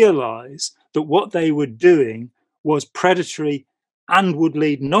to realize that what they were doing was predatory and would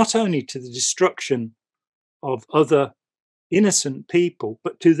lead not only to the destruction of other innocent people,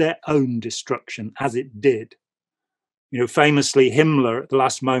 but to their own destruction, as it did. Famously, Himmler at the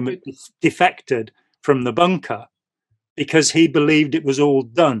last moment defected from the bunker because he believed it was all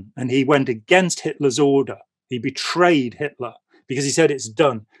done, and he went against Hitler's order. He betrayed Hitler because he said it's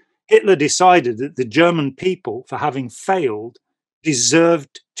done. Hitler decided that the German people, for having failed,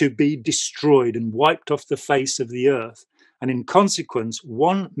 deserved to be destroyed and wiped off the face of the earth. And in consequence,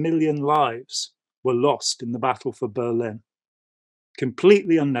 1 million lives were lost in the battle for Berlin.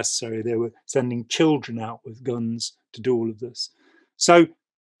 Completely unnecessary. They were sending children out with guns to do all of this. So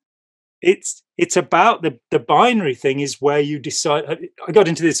it's about the binary thing, is where you decide. I got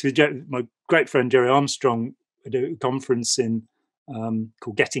into this with my great friend Jerry Armstrong at a conference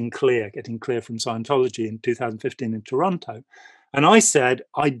called Getting Clear from Scientology in 2015 in Toronto. And I said,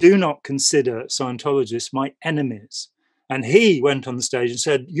 I do not consider Scientologists my enemies. And he went on the stage and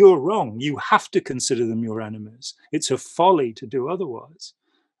said, you're wrong. You have to consider them your enemies. It's a folly to do otherwise.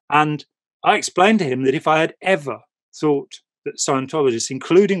 And I explained to him that if I had ever thought that Scientologists,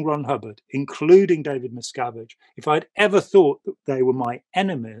 including Ron Hubbard, including David Miscavige, if I'd ever thought that they were my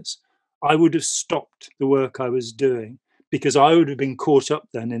enemies, I would have stopped the work I was doing, because I would have been caught up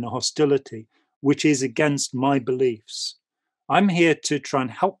then in a hostility which is against my beliefs. I'm here to try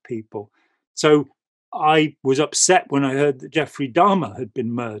and help people. So I was upset when I heard that Jeffrey Dahmer had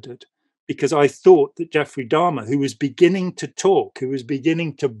been murdered, because I thought that Jeffrey Dahmer, who was beginning to talk, who was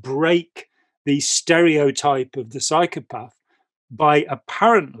beginning to break the stereotype of the psychopath by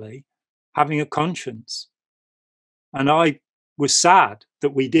apparently having a conscience. And I was sad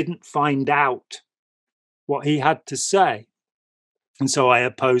that we didn't find out what he had to say. And so I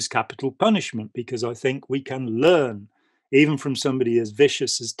oppose capital punishment, because I think we can learn even from somebody as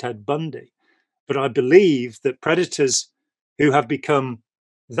vicious as Ted Bundy. But I believe that predators who have become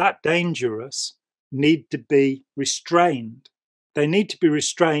that dangerous need to be restrained. They need to be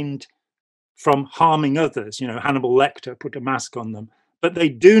restrained from harming others. You know, Hannibal Lecter put a mask on them, but they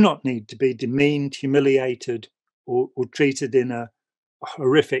do not need to be demeaned, humiliated, or treated in a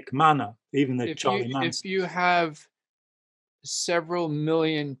horrific manner, even the Charlie Manson. If you have several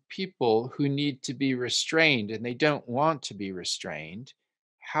million people who need to be restrained and they don't want to be restrained,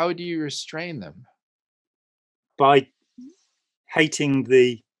 how do you restrain them? By hating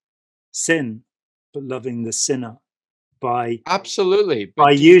the sin, but loving the sinner. Absolutely.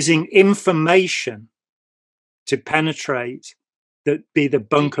 By using information to penetrate, that be the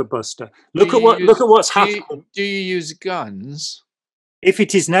bunker buster. Look at what's happened. Do you use guns? If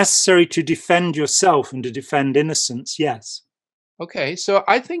it is necessary to defend yourself and to defend innocence, yes. Okay, so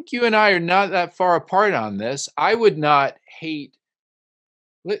I think you and I are not that far apart on this. I would not hate.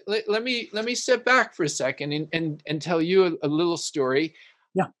 Let me step back for a second and tell you a little story.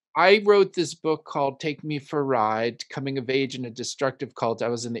 Yeah. I wrote this book called Take Me for a Ride, Coming of Age in a Destructive Cult. I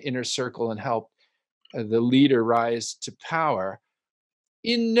was in the inner circle and helped the leader rise to power.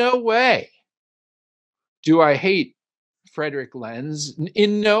 In no way do I hate Frederick Lenz.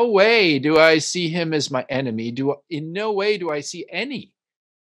 In no way do I see him as my enemy. In no way do I see any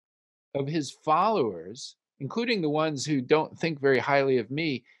of his followers, including the ones who don't think very highly of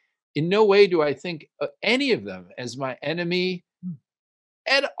me, in no way do I think any of them as my enemy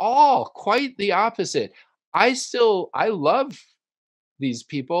at all. Quite the opposite. I love these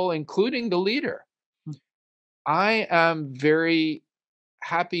people, including the leader. I am very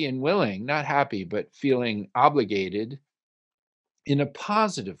happy and willing, not happy, but feeling obligated in a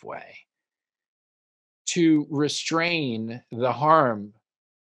positive way to restrain the harm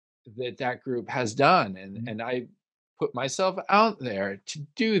that group has done. And I put myself out there to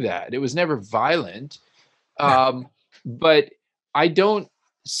do that. It was never violent. But I don't,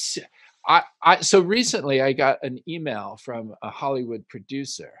 so recently I got an email from a Hollywood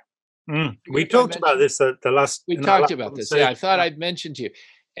producer. We talked about this at the last. We talked about this. Yeah, I thought I'd mention to you.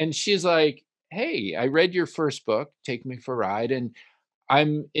 And she's like, "Hey, I read your first book, Take Me for a Ride, and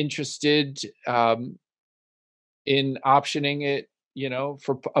I'm interested in optioning it.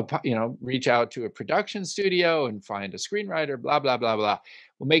 Reach out to a production studio and find a screenwriter. Blah blah blah blah.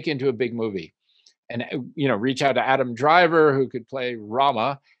 We'll make it into a big movie, and reach out to Adam Driver, who could play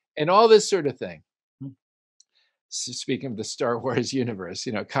Rama, and all this sort of thing." So speaking of the Star Wars universe,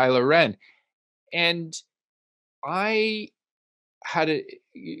 Kylo Ren. And I had a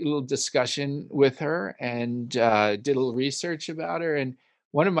little discussion with her and did a little research about her. And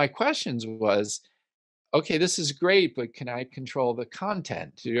one of my questions was, okay, this is great, but can I control the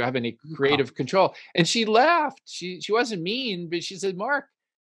content? Do you have any creative control? And she laughed. She wasn't mean, but she said, "Mark,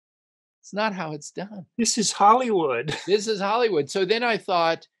 it's not how it's done. This is Hollywood." This is Hollywood. So then I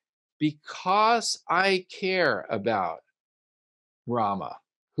thought, because I care about Rama,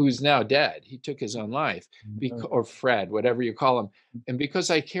 who's now dead, he took his own life, or Fred, whatever you call him, and because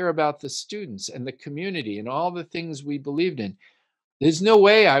I care about the students and the community and all the things we believed in, there's no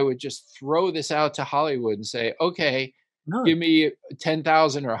way I would just throw this out to Hollywood and say, "Okay, give me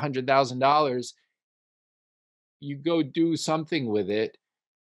 $10,000 or $100,000. You go do something with it."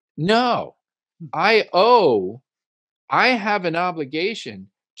 No, I have an obligation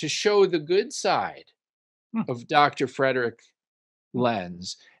to show the good side of Dr. Frederick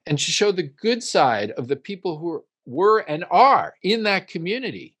Lenz and to show the good side of the people who were and are in that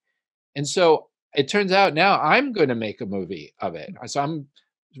community. And so it turns out now I'm going to make a movie of it. So I'm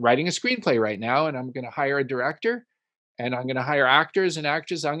writing a screenplay right now, and I'm going to hire a director, and I'm going to hire actors and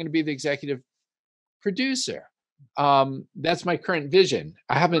actresses. I'm going to be the executive producer. That's my current vision.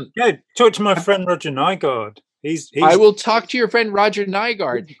 I haven't. Yeah, talk to my friend Roger Nygaard. I will talk to your friend Roger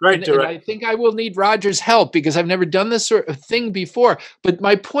Nygaard. Great director. And I think I will need Roger's help because I've never done this sort of thing before. But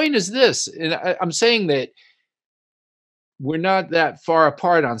my point is this, and I'm saying that we're not that far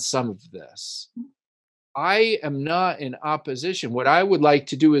apart on some of this. I am not in opposition. What I would like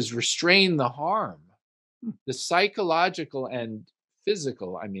to do is restrain the harm, the psychological and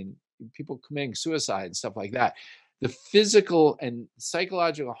physical. I mean, people committing suicide and stuff like that. The physical and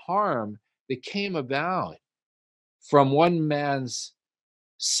psychological harm that came about from one man's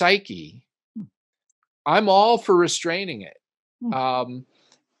psyche, I'm all for restraining it.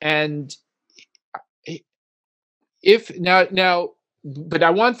 And if now, but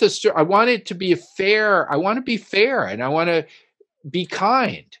I want this. I want it to be fair. I want to be fair, and I want to be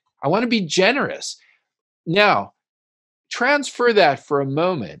kind. I want to be generous. Now, transfer that for a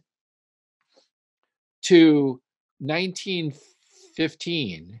moment to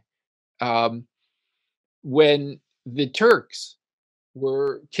 1915, when the Turks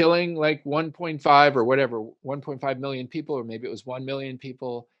were killing like 1.5 or whatever, 1.5 million people, or maybe it was 1 million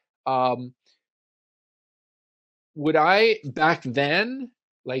people. Would I back then,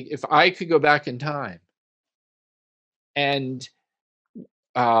 like if I could go back in time, and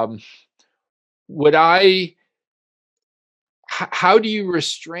would I, how do you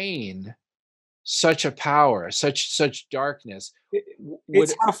restrain such a power, such darkness?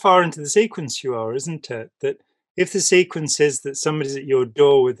 It's how far into the sequence you are, isn't it? That if the sequence is that somebody's at your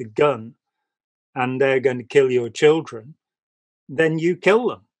door with a gun and they're going to kill your children, then you kill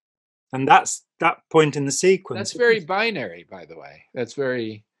them. And that's that point in the sequence. That's very binary, by the way. That's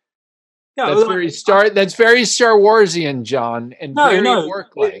very, yeah, that's very Star Warsian, John, and very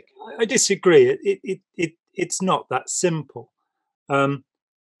work-like. I disagree. It's not that simple.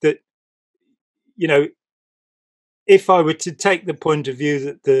 That, you know, if I were to take the point of view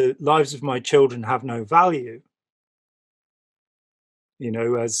that the lives of my children have no value, you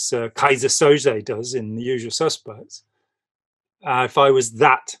know, as Kaiser Soze does in The Usual Suspects, if I was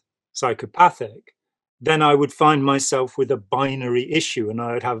that psychopathic, then I would find myself with a binary issue and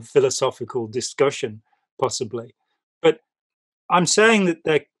I would have a philosophical discussion, possibly. But I'm saying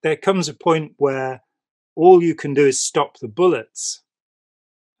that there comes a point where all you can do is stop the bullets,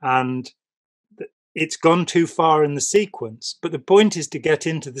 and it's gone too far in the sequence. But the point is to get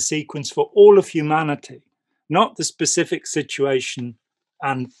into the sequence for all of humanity, not the specific situation.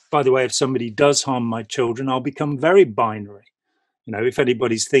 And by the way, if somebody does harm my children, I'll become very binary. You know, if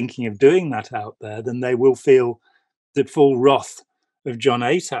anybody's thinking of doing that out there, then they will feel the full wrath of John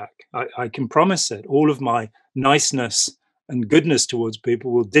Atack. I can promise it. All of my niceness and goodness towards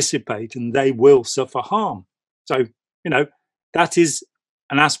people will dissipate and they will suffer harm. So, you know, that is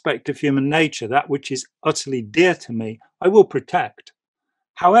an aspect of human nature. That which is utterly dear to me, I will protect.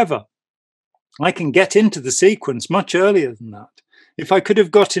 However, I can get into the sequence much earlier than that. If I could have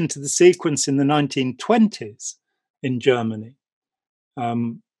got into the sequence in the 1920s in Germany,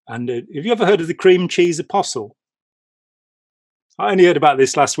 and have you ever heard of the cream cheese apostle? I only heard about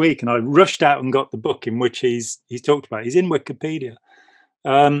this last week, and I rushed out and got the book in which he's talked about it. He's in Wikipedia.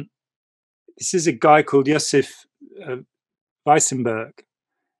 This is a guy called Josef Weissenberg,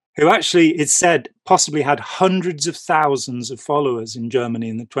 who actually, it's said, possibly had hundreds of thousands of followers in Germany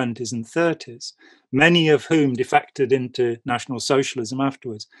in the 20s and 30s, many of whom defected into National Socialism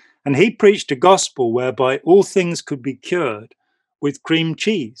afterwards. And he preached a gospel whereby all things could be cured with cream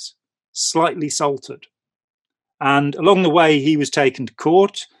cheese, slightly salted. And along the way, he was taken to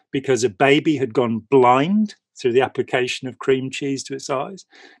court because a baby had gone blind through the application of cream cheese to its eyes,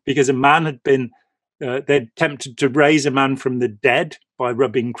 because a man had been, they'd attempted to raise a man from the dead by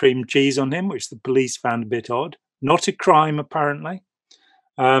rubbing cream cheese on him, which the police found a bit odd. Not a crime, apparently.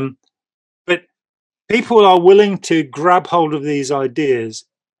 But people are willing to grab hold of these ideas.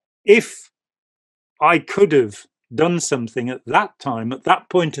 If I could have done something at that time, at that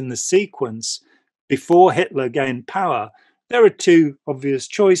point in the sequence, before Hitler gained power, there are two obvious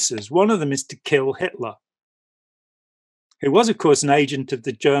choices. One of them is to kill Hitler, who was, of course, an agent of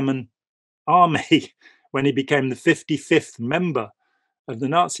the German army when he became the 55th member of the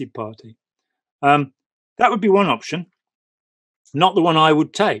Nazi Party. That would be one option, not the one I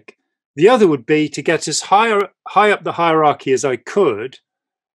would take. The other would be to get as high up the hierarchy as I could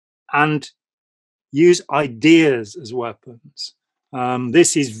and use ideas as weapons.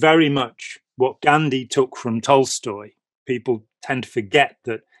 This is very much what Gandhi took from Tolstoy. People tend to forget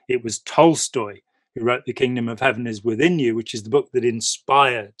that it was Tolstoy who wrote The Kingdom of Heaven is Within You, which is the book that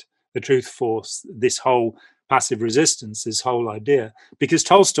inspired the Truth Force, this whole passive resistance, this whole idea. Because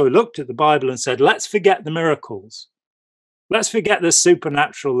Tolstoy looked at the Bible and said, let's forget the miracles. Let's forget the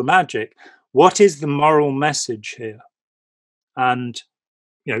supernatural, the magic. What is the moral message here? And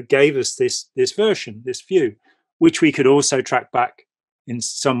gave us this version, this view, which we could also track back in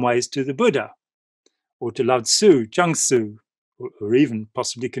some ways to the Buddha, or to Lao Tzu, Zhangsu, or even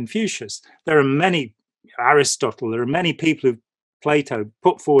possibly Confucius. There are many, Aristotle, there are many people who, Plato,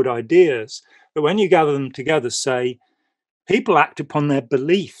 put forward ideas, but when you gather them together, say, people act upon their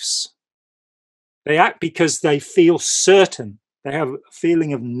beliefs. They act because they feel certain. They have a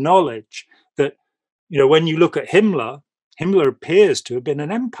feeling of knowledge that, when you look at Himmler, Himmler appears to have been an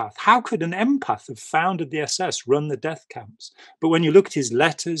empath. How could an empath have founded the SS, run the death camps? But when you look at his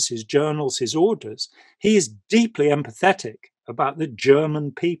letters, his journals, his orders, he is deeply empathetic about the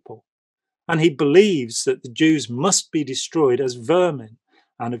German people. And he believes that the Jews must be destroyed as vermin.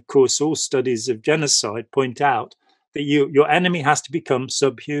 And of course, all studies of genocide point out that your enemy has to become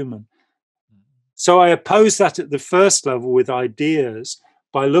subhuman. So I oppose that at the first level with ideas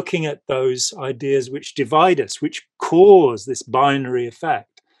by looking at those ideas which divide us, which cause this binary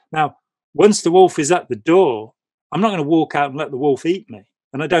effect. Now, once the wolf is at the door, I'm not going to walk out and let the wolf eat me.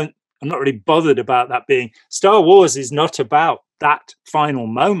 And I'm not really bothered about that being. Star Wars is not about that final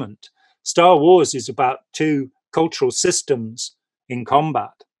moment. Star Wars is about two cultural systems in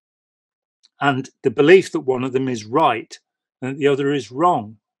combat. And the belief that one of them is right and the other is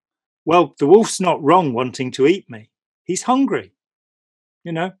wrong. Well, the wolf's not wrong wanting to eat me. He's hungry.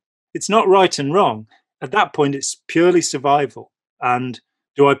 It's not right and wrong. At that point, it's purely survival. And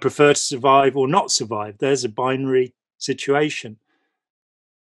do I prefer to survive or not survive? There's a binary situation.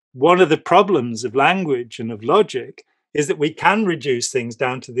 One of the problems of language and of logic is that we can reduce things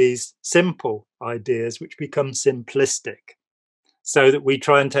down to these simple ideas, which become simplistic, so that we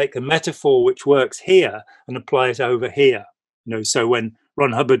try and take a metaphor which works here and apply it over here. So when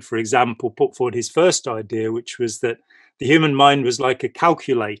Ron Hubbard, for example, put forward his first idea, which was that the human mind was like a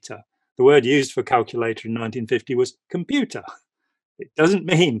calculator. The word used for calculator in 1950 was computer. It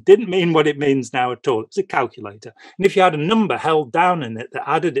didn't mean what it means now at all. It was a calculator. And if you had a number held down in it that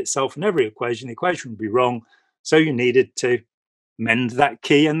added itself in every equation, the equation would be wrong. So you needed to mend that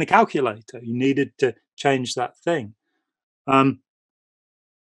key in the calculator. You needed to change that thing. The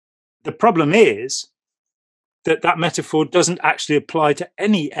problem is that metaphor doesn't actually apply to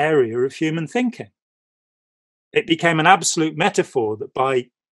any area of human thinking. It became an absolute metaphor that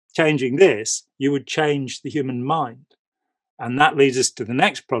by changing this, you would change the human mind. And that leads us to the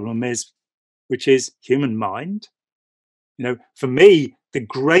next problem, which is human mind. For me, the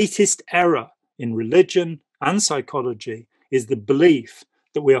greatest error in religion and psychology is the belief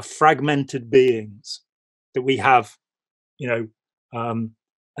that we are fragmented beings, that we have, an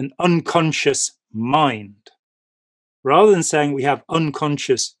unconscious mind. Rather than saying we have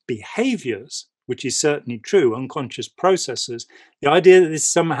unconscious behaviors, which is certainly true, unconscious processes, the idea that this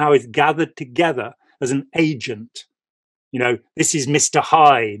somehow is gathered together as an agent. This is Mr.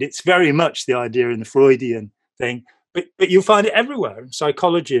 Hyde. It's very much the idea in the Freudian thing, but you'll find it everywhere in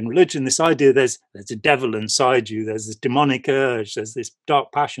psychology and religion. This idea there's a devil inside you, there's this demonic urge, there's this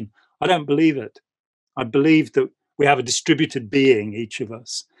dark passion. I don't believe it. I believe that we have a distributed being, each of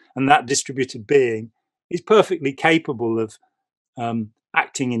us, and that distributed being is perfectly capable of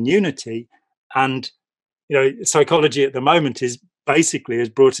acting in unity. And psychology at the moment has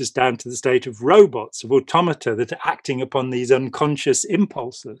brought us down to the state of robots, of automata that are acting upon these unconscious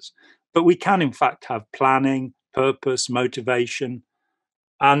impulses. But we can, in fact, have planning, purpose, motivation.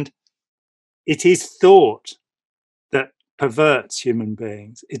 And it is thought that perverts human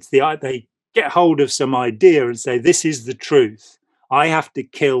beings. They get hold of some idea and say, this is the truth. I have to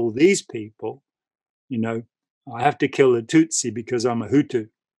kill these people. I have to kill a Tutsi because I'm a Hutu.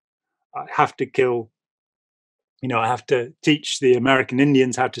 I have to kill, I have to teach the American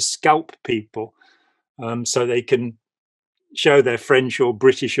Indians how to scalp people so they can show their French or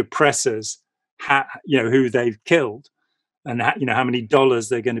British oppressors who they've killed and how many dollars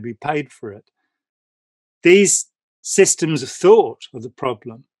they're going to be paid for it. These systems of thought are the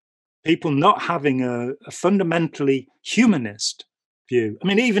problem. People not having a fundamentally humanist view. I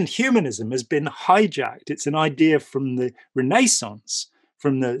mean, even humanism has been hijacked. It's an idea from the Renaissance,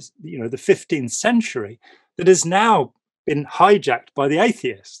 from the 15th century, that has now been hijacked by the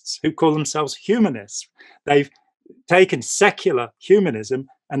atheists who call themselves humanists. They've taken secular humanism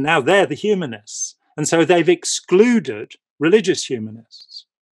and now they're the humanists. And so they've excluded religious humanists.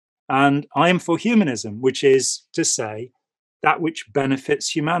 And I am for humanism, which is to say that which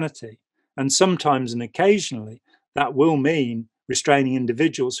benefits humanity. And sometimes and occasionally that will mean restraining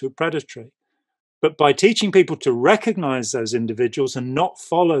individuals who are predatory. But by teaching people to recognize those individuals and not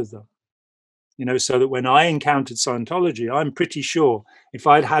follow them, so that when I encountered Scientology, I'm pretty sure if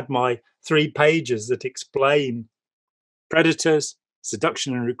I'd had my 3 pages that explain predators,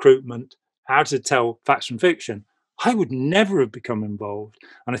 seduction and recruitment, how to tell facts from fiction, I would never have become involved.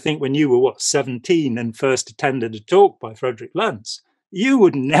 And I think when you were, 17 and first attended a talk by Frederick Lentz, you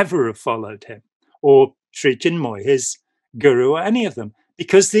would never have followed him or Sri Chinmoy, his guru, or any of them,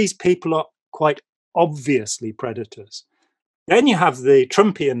 because these people are quite obviously predators. Then you have the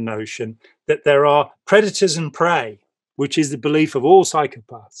Trumpian notion that there are predators and prey, which is the belief of all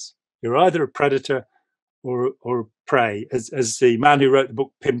psychopaths. You're either a predator or prey. As the man who wrote the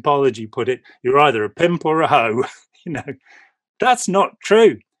book Pimpology put it, you're either a pimp or a hoe. You know, that's not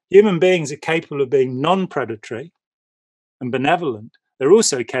true. Human beings are capable of being non-predatory and benevolent. They're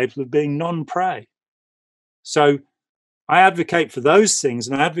also capable of being non-prey. So I advocate for those things,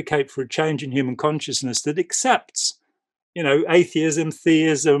 and I advocate for a change in human consciousness that accepts, atheism,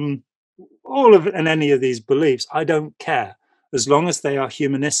 theism, all of it, and any of these beliefs. I don't care, as long as they are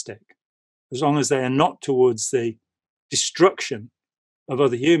humanistic, as long as they are not towards the destruction of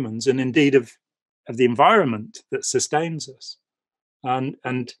other humans and indeed of the environment that sustains us.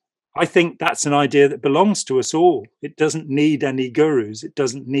 And I think that's an idea that belongs to us all. It doesn't need any gurus. It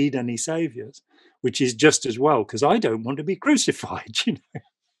doesn't need any saviors, which is just as well, because I don't want to be crucified.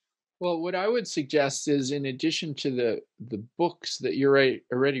 Well, what I would suggest is, in addition to the books that you're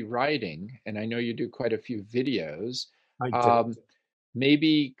already writing, and I know you do quite a few videos,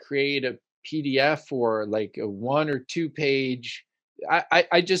 maybe create a PDF or like a 1 or 2 page.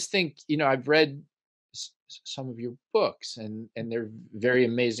 I just think, I've read some of your books, and they're very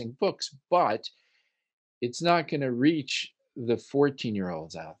amazing books, but it's not going to reach the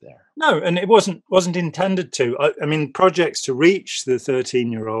 14-year-olds out there. No, and it wasn't intended to. I mean, projects to reach the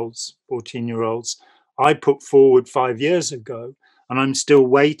 13-year-olds, 14-year-olds, I put forward 5 years ago, and I'm still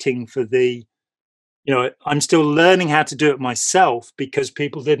waiting for I'm still learning how to do it myself, because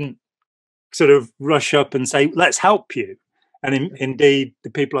people didn't sort of rush up and say, let's help you. And indeed,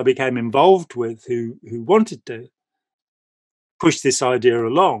 the people I became involved with who wanted to push this idea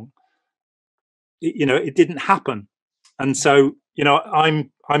along, it didn't happen. And so,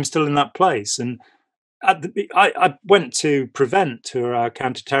 I'm still in that place. And I went to Prevent, who are our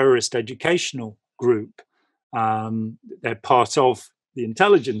counter-terrorist educational group. They're part of the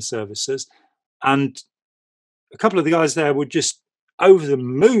intelligence services. And a couple of the guys there were just over the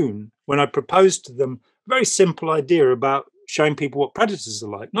moon when I proposed to them a very simple idea about showing people what predators are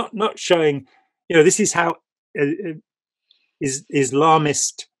like. Not showing, this is how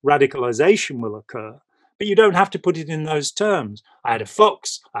Islamist radicalization will occur. But you don't have to put it in those terms. I had a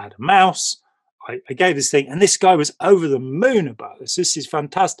fox, I had a mouse, I gave this thing, and this guy was over the moon about this. This is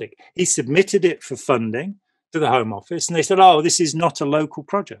fantastic. He submitted it for funding to the Home Office, and they said, oh, this is not a local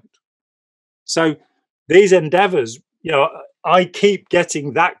project. So these endeavors, I keep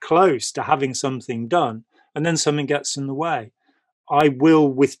getting that close to having something done, and then something gets in the way. I will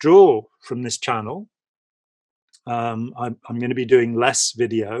withdraw from this channel. I'm going to be doing less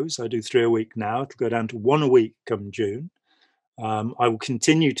videos. I do 3 a week now. It'll go down to 1 a week come June. I will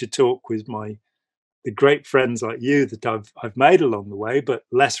continue to talk with the great friends like you that I've made along the way, but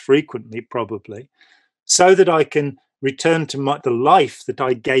less frequently probably, so that I can return to the life that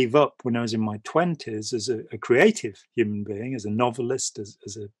I gave up when I was in my 20s as a creative human being, as a novelist,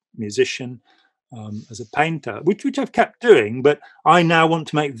 as a musician, as a painter, which I've kept doing, but I now want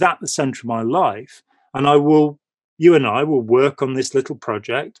to make that the center of my life. And you and I will work on this little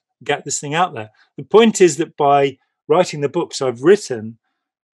project, get this thing out there. The point is that by writing the books I've written,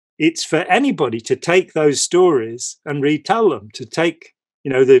 it's for anybody to take those stories and retell them, to take,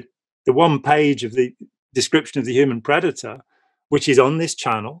 the 1 page of the description of the human predator, which is on this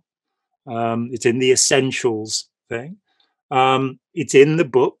channel. It's in the essentials thing. It's in the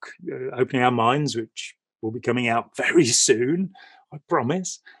book, Opening Our Minds, which will be coming out very soon, I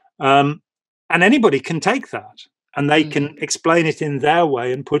promise. And anybody can take that and they can explain it in their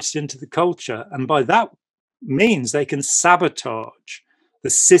way and put it into the culture. And by that means, they can sabotage the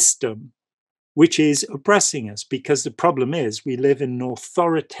system which is oppressing us, because the problem is we live in an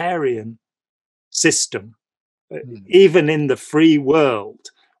authoritarian system. Even in the free world,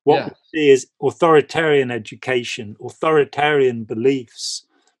 what we see is authoritarian education, authoritarian beliefs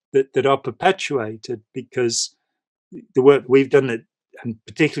that are perpetuated because the work we've done, and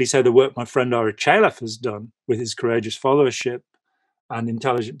particularly so the work my friend Ara Chalef has done with his courageous followership and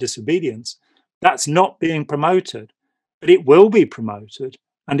intelligent disobedience, that's not being promoted. But it will be promoted,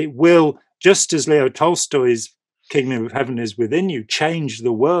 and it will, just as Leo Tolstoy's Kingdom of Heaven is within you, change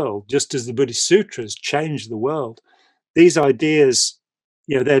the world, just as the Buddhist sutras change the world. These ideas,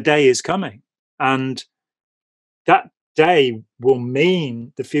 their day is coming. And that day will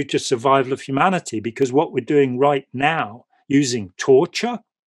mean the future survival of humanity, because what we're doing right now, using torture,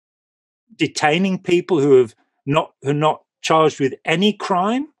 detaining people who have not charged with any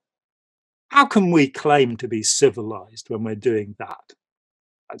crime, how can we claim to be civilized when we're doing that?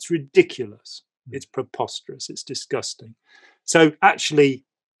 That's ridiculous. It's preposterous. It's disgusting. So actually,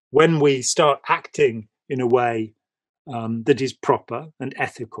 when we start acting in a way that is proper and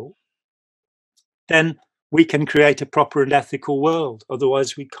ethical, then we can create a proper and ethical world.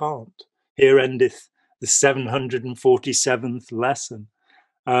 Otherwise, we can't. Here endeth the 747th lesson.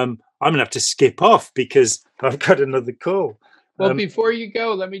 I'm going to have to skip off because I've got another call. Well, before you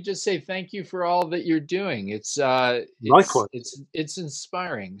go, let me just say thank you for all that you're doing. It's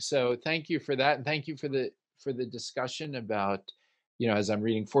inspiring. So thank you for that, and thank you for the discussion about, as I'm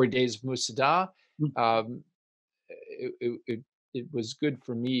reading 4 Days of Musadah. It was good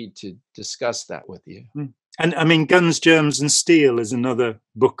for me to discuss that with you. And I mean, Guns, Germs and Steel is another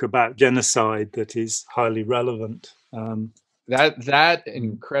book about genocide that is highly relevant. That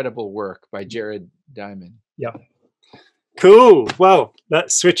incredible work by Jared Diamond. Yeah. Cool. Well,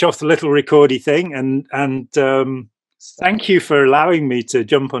 let's switch off the little recordy thing, and thank you for allowing me to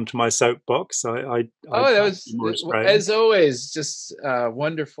jump onto my soapbox. That was, as always, just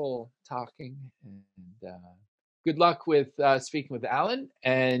wonderful talking, and good luck with speaking with Alan,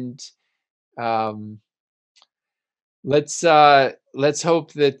 and let's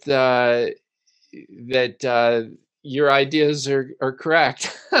hope that your ideas are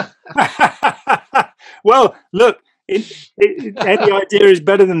correct. Well, look, any idea is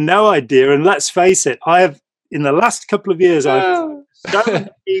better than no idea, and let's face it, I have, in the last couple of years, I've so many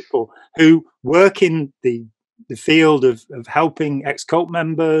people who work in the field of helping ex-cult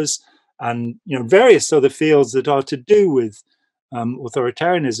members and various other fields that are to do with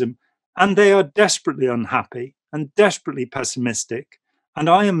authoritarianism, and they are desperately unhappy and desperately pessimistic, and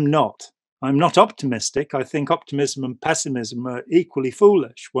I'm not optimistic. I think optimism and pessimism are equally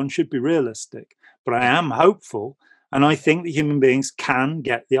foolish. One should be realistic, but I am hopeful, and I think that human beings can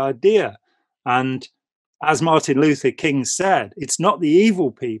get the idea. And as Martin Luther King said, it's not the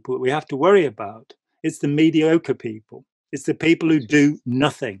evil people that we have to worry about. It's the mediocre people. It's the people who do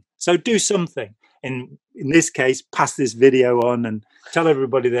nothing. So do something. In this case, pass this video on and tell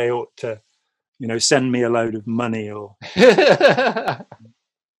everybody they ought to, send me a load of money or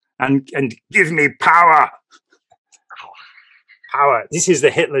and give me power. Power. This is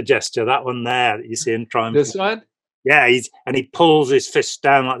the Hitler gesture. That one there that you see him trying. This one? Yeah, he pulls his fist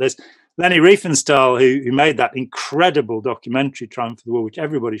down like this. Lenny Riefenstahl, who made that incredible documentary Triumph of the Will, which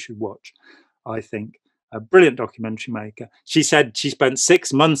everybody should watch, I think, a brilliant documentary maker. She said she spent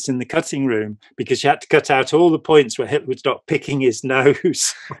 6 months in the cutting room because she had to cut out all the points where Hitler would start picking his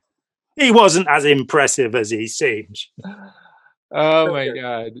nose. He wasn't as impressive as he seems. Oh my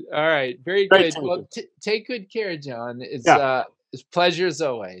God! All right, very good. Well, take good care, John. It's a pleasure as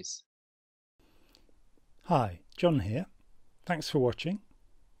always. Hi, John here. Thanks for watching.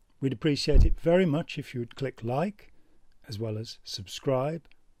 We'd appreciate it very much if you would click like, as well as subscribe,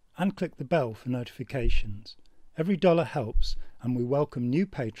 and click the bell for notifications. Every dollar helps, and we welcome new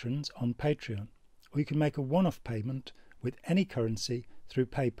patrons on Patreon, or you can make a one-off payment with any currency through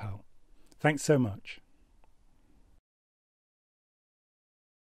PayPal. Thanks so much.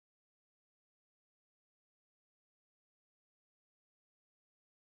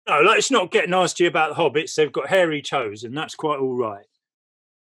 No, let's not get nasty about the hobbits. They've got hairy toes, and that's quite all right.